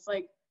that. And it's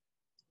like,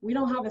 we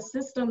don't have a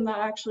system that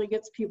actually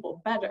gets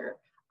people better.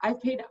 I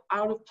paid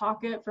out of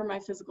pocket for my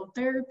physical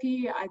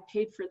therapy. I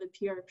paid for the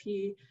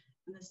PRP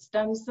and the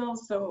stem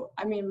cells. So,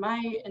 I mean,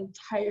 my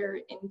entire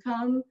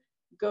income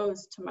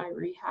goes to my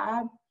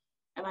rehab.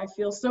 And I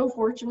feel so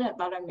fortunate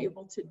that I'm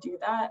able to do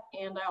that.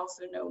 And I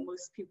also know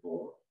most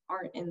people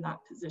aren't in that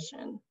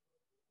position.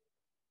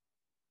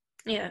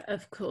 Yeah,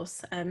 of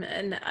course.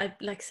 And I,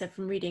 like I said,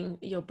 from reading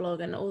your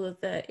blog and all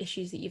of the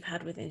issues that you've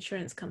had with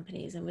insurance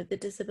companies and with the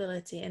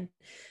disability, and,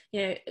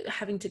 you know,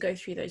 having to go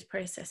through those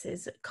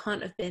processes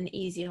can't have been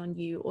easy on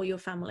you or your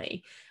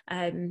family,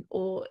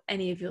 or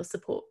any of your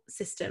support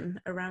system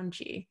around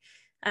you.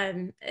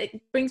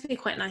 It brings me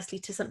quite nicely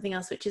to something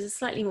else, which is a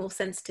slightly more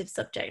sensitive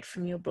subject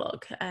from your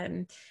blog,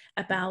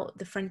 about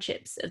the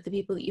friendships of the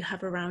people that you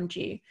have around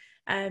you,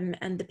 and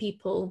the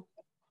people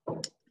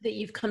that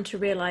you've come to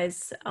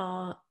realize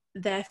are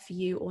there for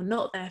you or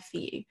not there for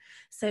you.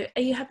 So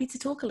are you happy to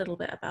talk a little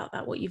bit about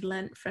that, what you've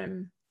learned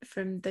from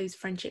those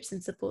friendships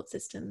and support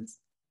systems?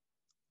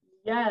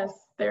 Yes,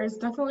 there's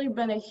definitely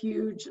been a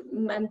huge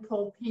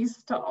mental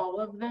piece to all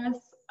of this.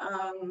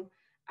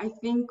 I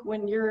think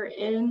when you're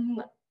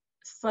in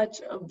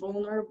such a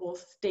vulnerable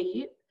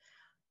state,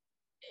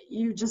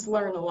 you just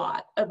learn a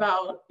lot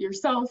about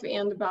yourself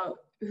and about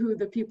who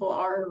the people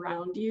are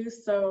around you.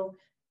 So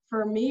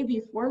for me,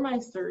 before my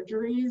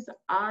surgeries,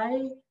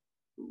 I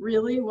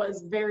really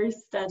was very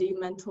steady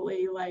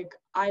mentally. Like,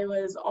 I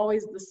was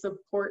always the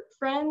support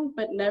friend,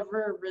 but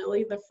never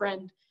really the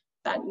friend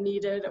that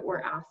needed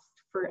or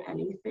asked for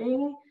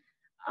anything.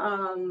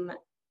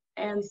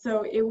 And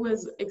so it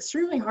was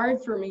extremely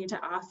hard for me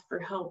to ask for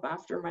help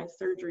after my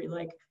surgery.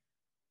 Like,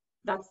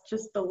 that's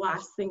just the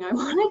last thing I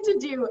wanted to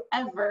do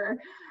ever.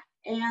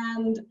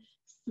 And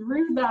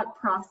through that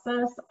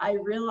process, I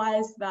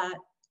realized that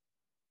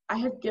I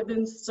had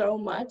given so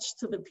much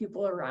to the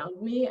people around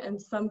me, and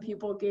some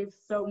people gave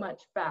so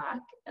much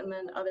back, and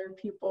then other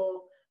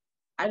people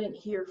I didn't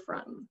hear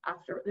from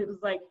after. It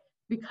was like,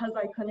 because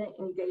I couldn't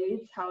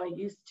engage how I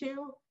used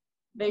to,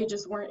 they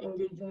just weren't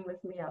engaging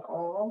with me at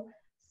all.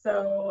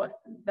 So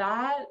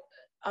that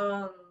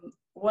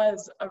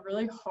was a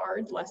really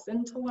hard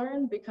lesson to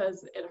learn,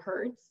 because it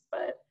hurts,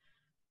 but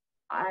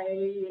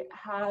I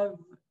have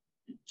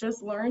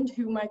just learned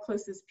who my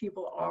closest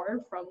people are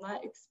from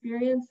that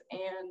experience,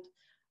 and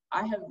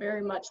I have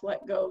very much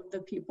let go of the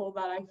people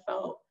that I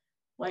felt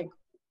like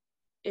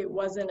it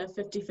wasn't a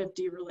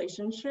 50-50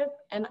 relationship.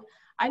 And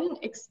I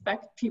didn't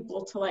expect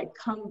people to like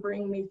come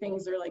bring me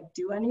things or like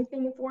do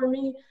anything for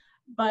me,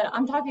 but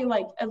I'm talking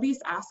like at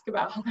least ask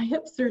about how my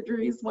hip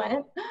surgeries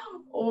went,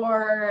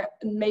 or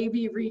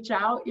maybe reach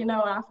out, you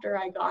know, after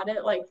I got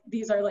it. Like,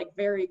 these are like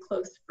very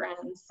close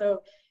friends.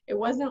 So it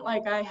wasn't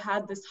like I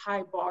had this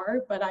high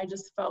bar, but I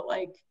just felt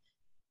like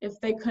if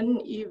they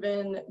couldn't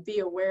even be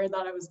aware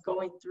that I was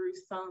going through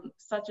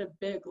such a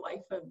big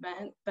life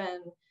event,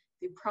 then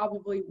they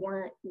probably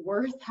weren't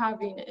worth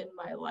having in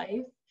my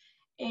life.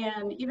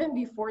 And even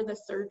before the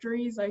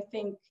surgeries, I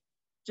think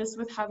just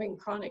with having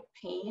chronic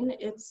pain,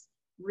 it's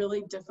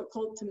really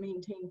difficult to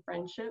maintain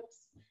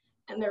friendships.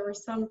 And there were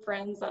some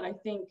friends that I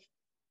think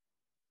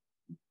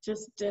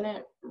just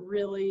didn't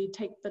really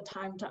take the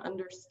time to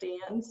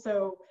understand.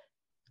 So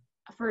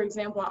for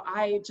example,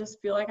 I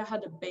just feel like I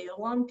had to bail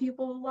on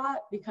people a lot,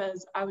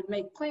 because I would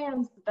make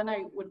plans, but then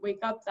I would wake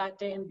up that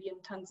day and be in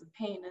tons of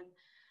pain. And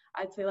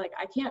I'd say, like,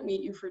 I can't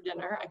meet you for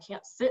dinner. I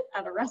can't sit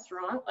at a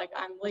restaurant. Like,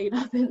 I'm laid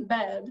up in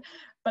bed.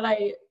 But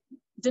I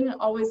didn't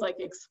always like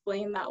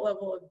explain that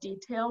level of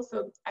detail.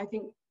 So I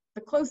think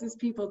the closest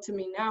people to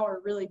me now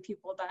are really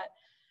people that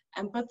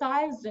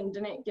empathized and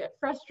didn't get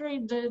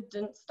frustrated,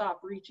 didn't stop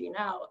reaching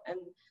out. And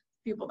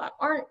people that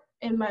aren't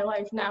in my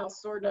life now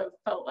sort of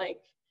felt like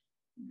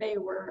they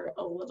were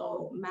a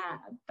little mad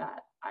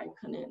that I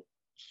couldn't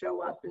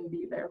show up and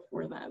be there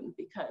for them,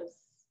 because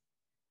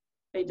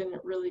they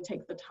didn't really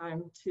take the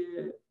time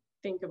to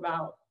think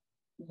about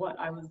what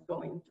I was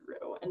going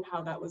through and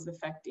how that was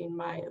affecting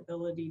my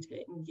ability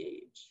to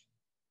engage.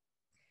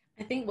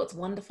 I think what's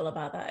wonderful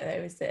about that,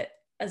 though, is that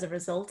as a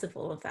result of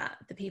all of that,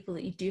 the people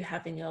that you do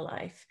have in your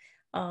life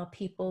are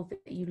people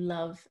that you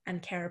love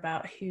and care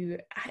about, who,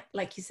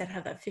 like you said,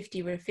 have that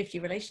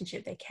 50-50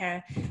 relationship. They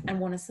care and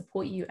want to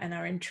support you and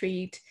are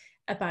intrigued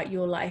about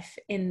your life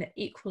in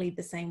equally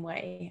the same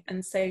way.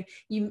 And so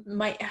you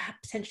might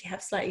potentially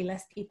have slightly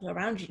less people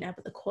around you now,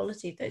 but the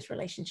quality of those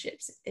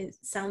relationships, it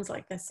sounds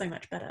like they're so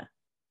much better.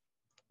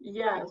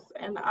 Yes,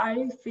 and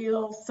I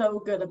feel so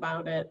good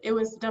about it. It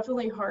was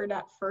definitely hard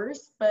at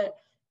first, but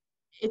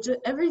it just,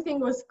 everything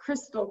was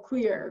crystal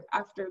clear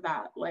after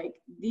that. Like,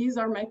 these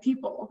are my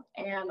people,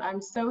 and I'm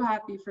so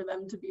happy for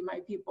them to be my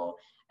people,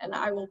 and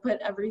I will put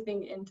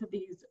everything into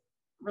these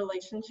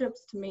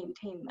relationships to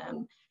maintain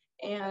them.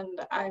 And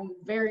I'm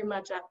very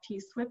much at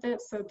peace with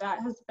it. So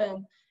that has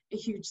been a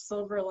huge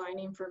silver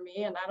lining for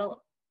me. And I don't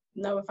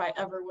know if I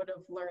ever would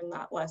have learned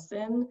that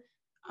lesson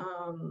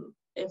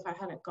if I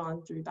hadn't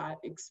gone through that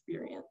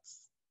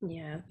experience.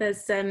 Yeah,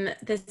 there's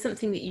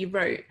something that you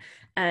wrote,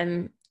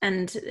 and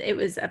it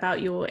was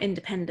about your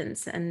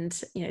independence, and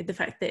you know, the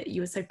fact that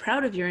you were so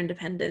proud of your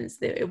independence,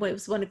 that it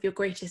was one of your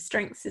greatest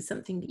strengths, is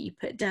something that you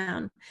put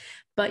down.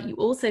 But you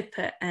also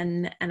put,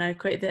 and I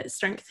quote, that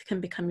strength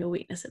can become your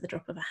weakness at the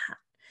drop of a hat.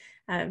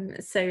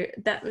 So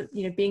that,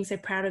 you know, being so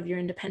proud of your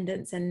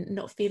independence and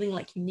not feeling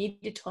like you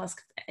needed to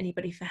ask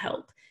anybody for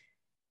help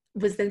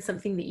was then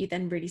something that you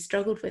then really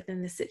struggled with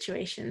in this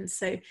situation.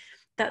 So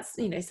that's,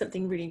 you know,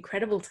 something really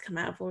incredible to come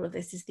out of all of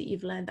this, is that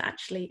you've learned that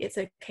actually it's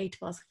okay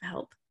to ask for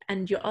help,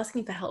 and you're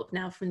asking for help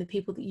now from the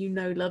people that you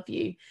know love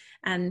you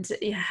and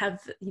you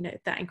have, you know,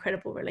 that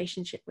incredible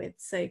relationship with.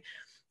 So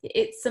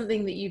it's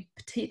something that you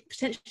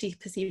potentially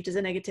perceived as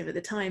a negative at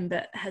the time,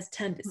 but has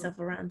turned itself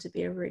around to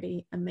be a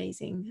really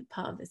amazing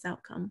part of this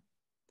outcome.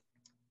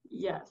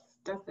 Yes,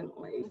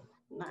 definitely.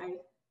 And I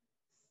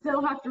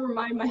still have to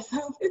remind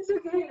myself it's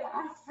okay to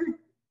ask for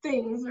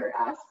things or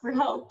ask for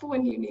help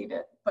when you need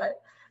it,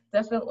 but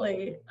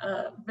definitely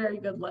a very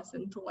good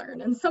lesson to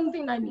learn and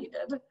something I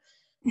needed.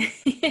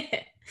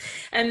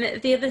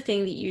 And the other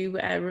thing that you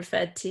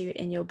referred to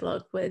in your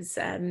blog was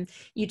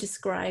you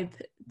describe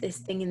this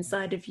thing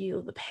inside of you,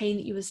 or the pain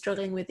that you were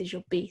struggling with, as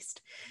your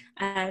beast,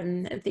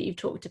 that you've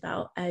talked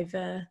about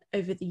over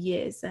the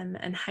years,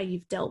 and how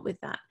you've dealt with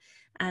that.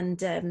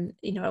 And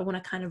you know, I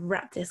want to kind of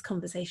wrap this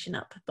conversation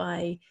up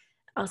by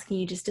asking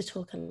you just to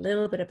talk a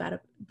little bit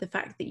about the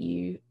fact that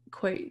you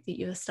quote that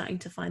you're starting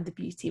to find the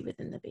beauty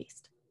within the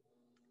beast.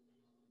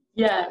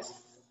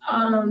 Yes.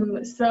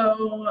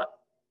 So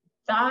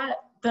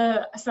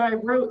I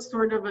wrote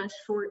sort of a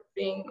short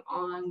thing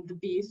on the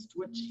beast,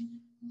 which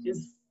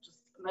is just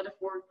a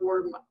metaphor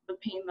for the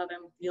pain that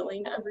I'm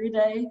feeling every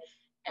day.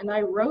 And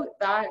I wrote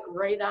that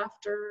right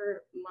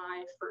after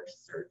my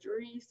first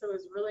surgery. So it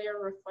was really a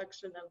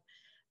reflection of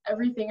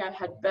everything I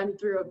had been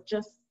through, of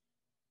just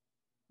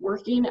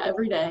working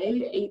every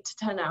day, 8 to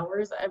 10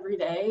 hours every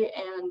day.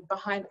 And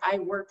I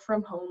work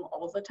from home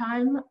all the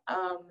time.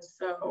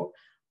 So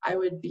I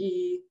would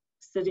be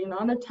sitting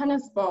on a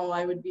tennis ball.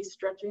 I would be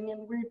stretching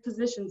in weird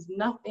positions.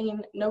 None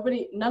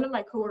of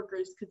my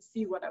coworkers could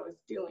see what I was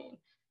doing.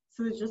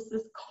 So it's just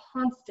this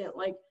constant,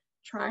 like,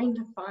 trying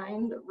to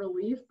find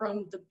relief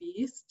from the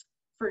beast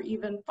for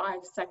even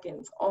 5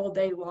 seconds all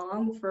day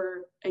long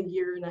for a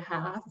year and a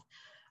half.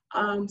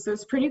 So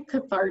it's pretty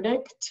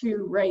cathartic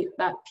to write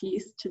that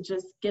piece, to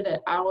just get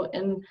it out.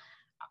 And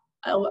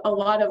a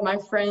lot of my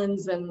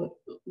friends and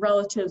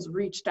relatives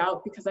reached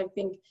out because I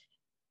think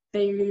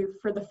they,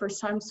 for the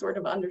first time, sort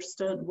of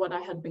understood what I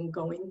had been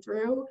going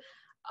through.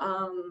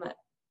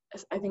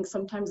 I think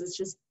sometimes it's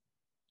just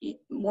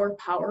more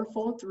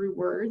powerful through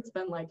words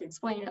than like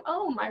explaining,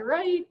 oh, my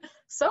right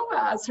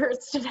psoas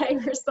hurts today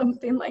or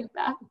something like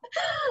that.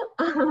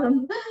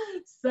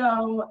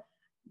 So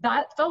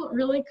that felt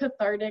really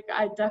cathartic.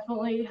 I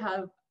definitely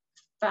have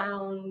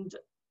found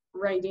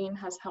writing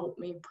has helped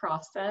me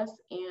process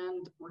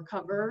and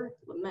recover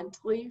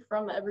mentally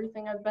from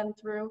everything I've been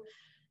through.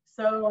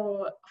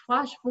 So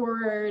flash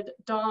forward,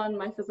 Dawn,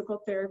 my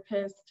physical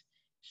therapist,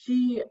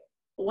 she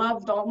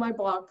loved all my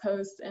blog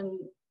posts. And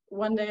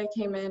one day I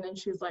came in and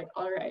she was like,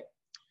 all right,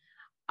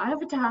 I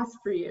have a task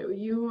for you.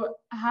 You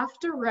have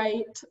to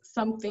write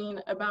something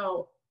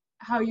about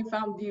how you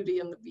found beauty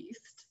in the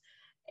beast.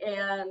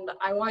 And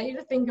I want you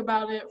to think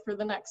about it for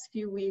the next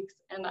few weeks.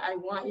 And I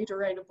want you to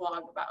write a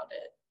blog about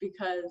it,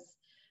 because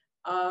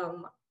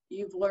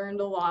you've learned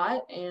a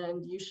lot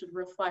and you should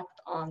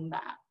reflect on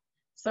that.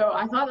 So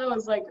I thought that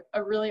was like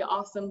a really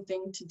awesome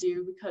thing to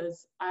do,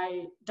 because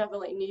I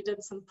definitely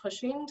needed some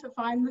pushing to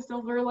find the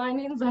silver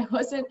linings. I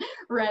wasn't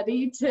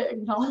ready to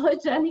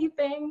acknowledge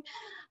anything.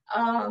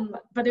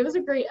 But it was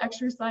a great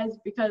exercise,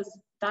 because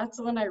that's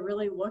when I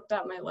really looked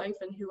at my life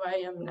and who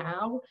I am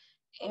now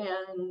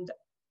and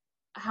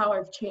how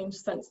I've changed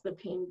since the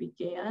pain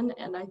began.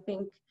 And I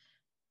think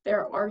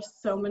there are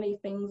so many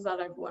things that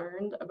I've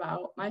learned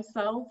about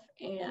myself,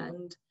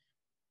 and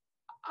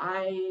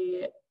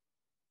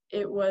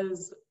it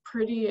was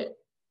pretty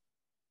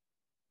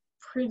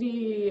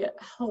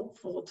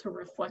helpful to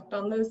reflect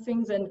on those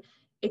things, and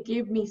it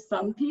gave me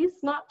some peace,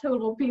 not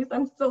total peace.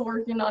 I'm still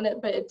working on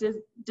it, but it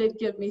did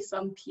give me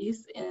some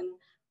peace in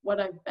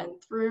what I've been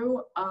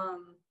through.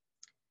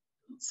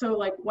 So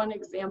like one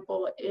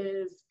example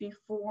is,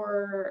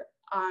 before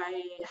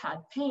I had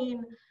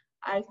pain,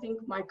 I think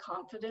my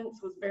confidence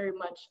was very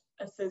much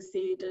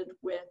associated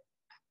with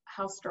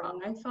how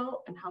strong I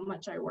felt and how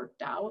much I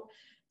worked out.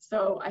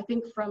 So I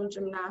think from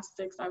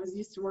gymnastics, I was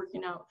used to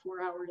working out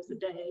 4 hours a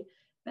day.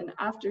 And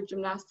after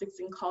gymnastics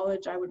in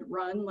college, I would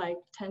run like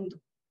 10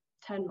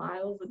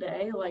 miles a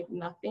day, like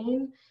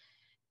nothing.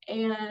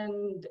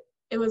 And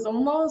it was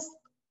almost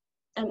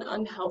an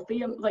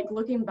unhealthy, like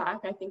looking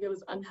back, I think it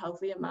was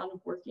unhealthy amount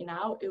of working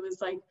out. It was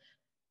like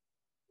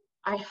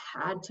I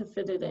had to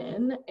fit it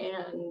in,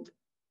 and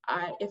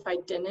if I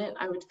didn't,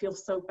 I would feel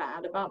so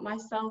bad about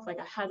myself. Like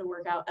I had to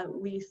work out at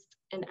least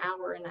an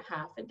hour and a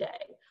half a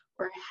day,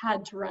 or I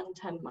had to run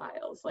 10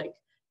 miles. Like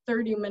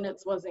 30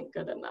 minutes wasn't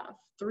good enough.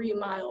 3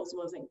 miles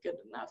wasn't good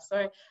enough.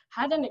 So I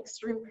had an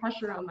extreme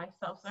pressure on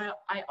myself. So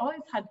I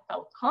always had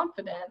felt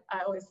confident.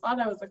 I always thought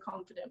I was a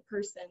confident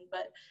person,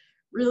 but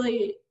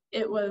really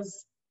it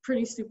was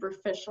pretty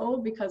superficial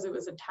because it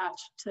was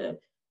attached to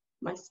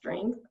my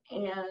strength.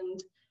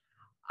 And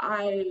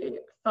I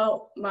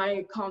felt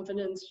my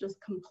confidence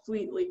just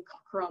completely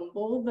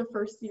crumble the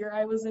first year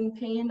I was in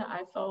pain.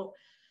 I felt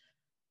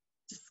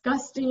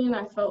disgusting.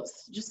 I felt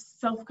just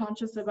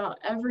self-conscious about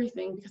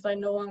everything because I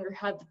no longer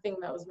had the thing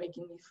that was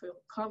making me feel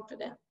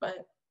confident.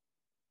 But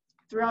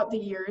throughout the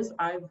years,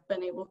 I've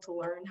been able to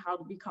learn how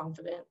to be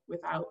confident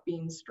without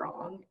being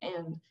strong.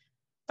 And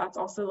that's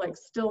also like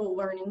still a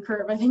learning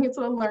curve. I think it's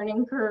a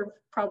learning curve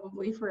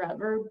probably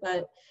forever,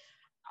 but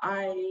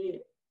I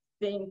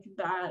think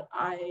that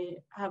I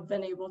have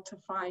been able to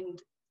find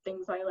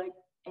things I like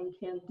and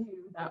can do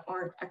that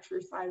aren't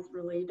exercise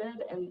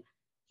related, and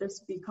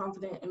just be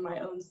confident in my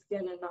own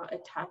skin and not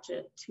attach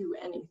it to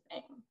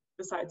anything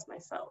besides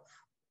myself.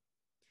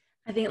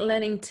 I think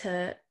learning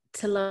to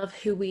love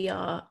who we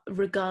are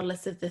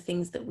regardless of the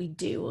things that we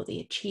do or the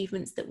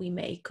achievements that we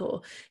make,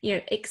 or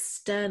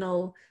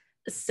external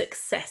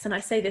success. And I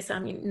say this, I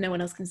mean, no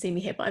one else can see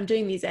me here, but I'm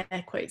doing these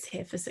air quotes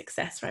here for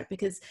success, right?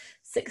 Because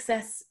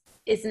success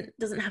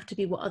doesn't have to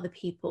be what other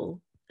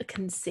people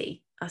can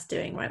see us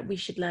doing, right? We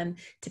should learn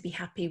to be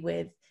happy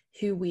with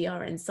who we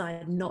are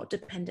inside, not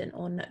dependent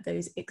on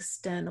those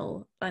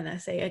external, and I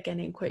say again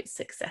in quotes,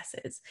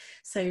 successes.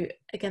 So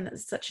again,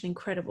 that's such an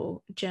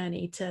incredible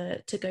journey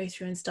to go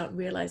through and start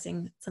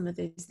realizing some of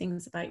those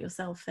things about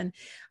yourself. And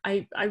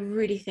I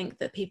really think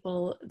that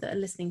people that are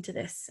listening to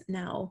this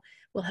now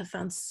will have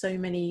found so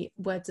many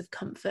words of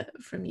comfort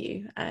from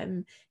you.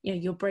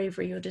 Your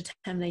bravery, your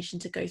determination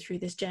to go through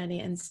this journey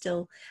and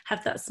still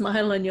have that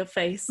smile on your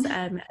face,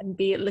 and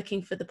be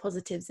looking for the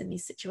positives in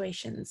these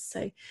situations.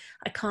 So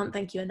I can't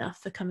thank you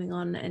enough for coming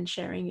on and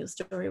sharing your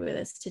story with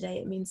us today.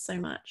 It means so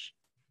much.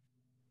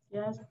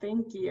 Yes,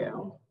 thank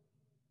you.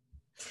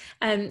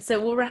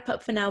 So we'll wrap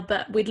up for now,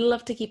 but we'd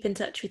love to keep in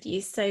touch with you.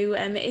 So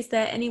is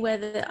there anywhere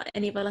that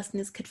any of our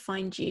listeners could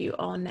find you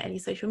on, any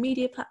social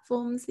media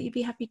platforms that you'd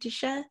be happy to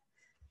share?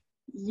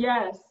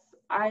 Yes,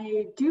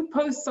 I do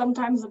post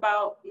sometimes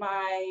about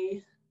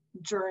my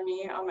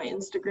journey on my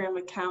Instagram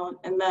account,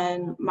 and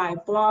then my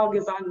blog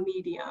is on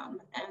Medium.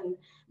 And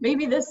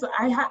maybe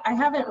I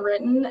haven't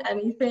written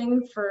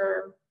anything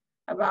for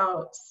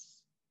about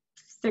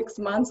 6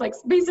 months, like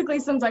basically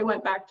since I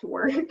went back to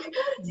work.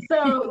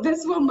 So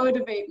this will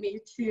motivate me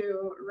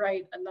to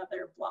write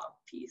another blog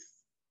piece.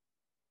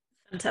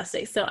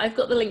 Fantastic. So I've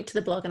got the link to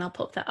the blog and I'll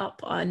pop that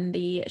up on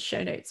the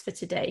show notes for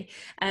today.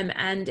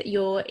 And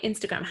your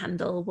Instagram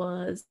handle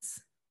was?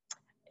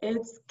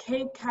 It's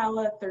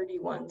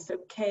Kcalla31. So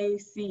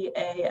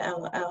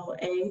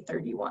Kcalla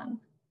 31.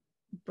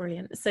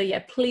 Brilliant. So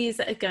yeah, please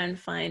go and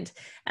find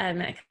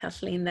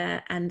Kathleen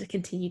there and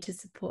continue to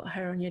support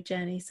her on your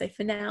journey. So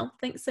for now,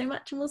 thanks so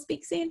much and we'll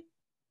speak soon.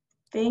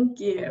 Thank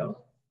you.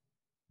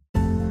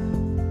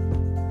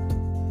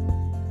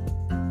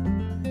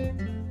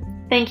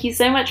 Thank you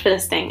so much for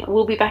listening.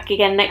 We'll be back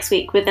again next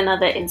week with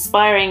another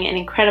inspiring and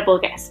incredible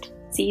guest.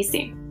 See you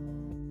soon.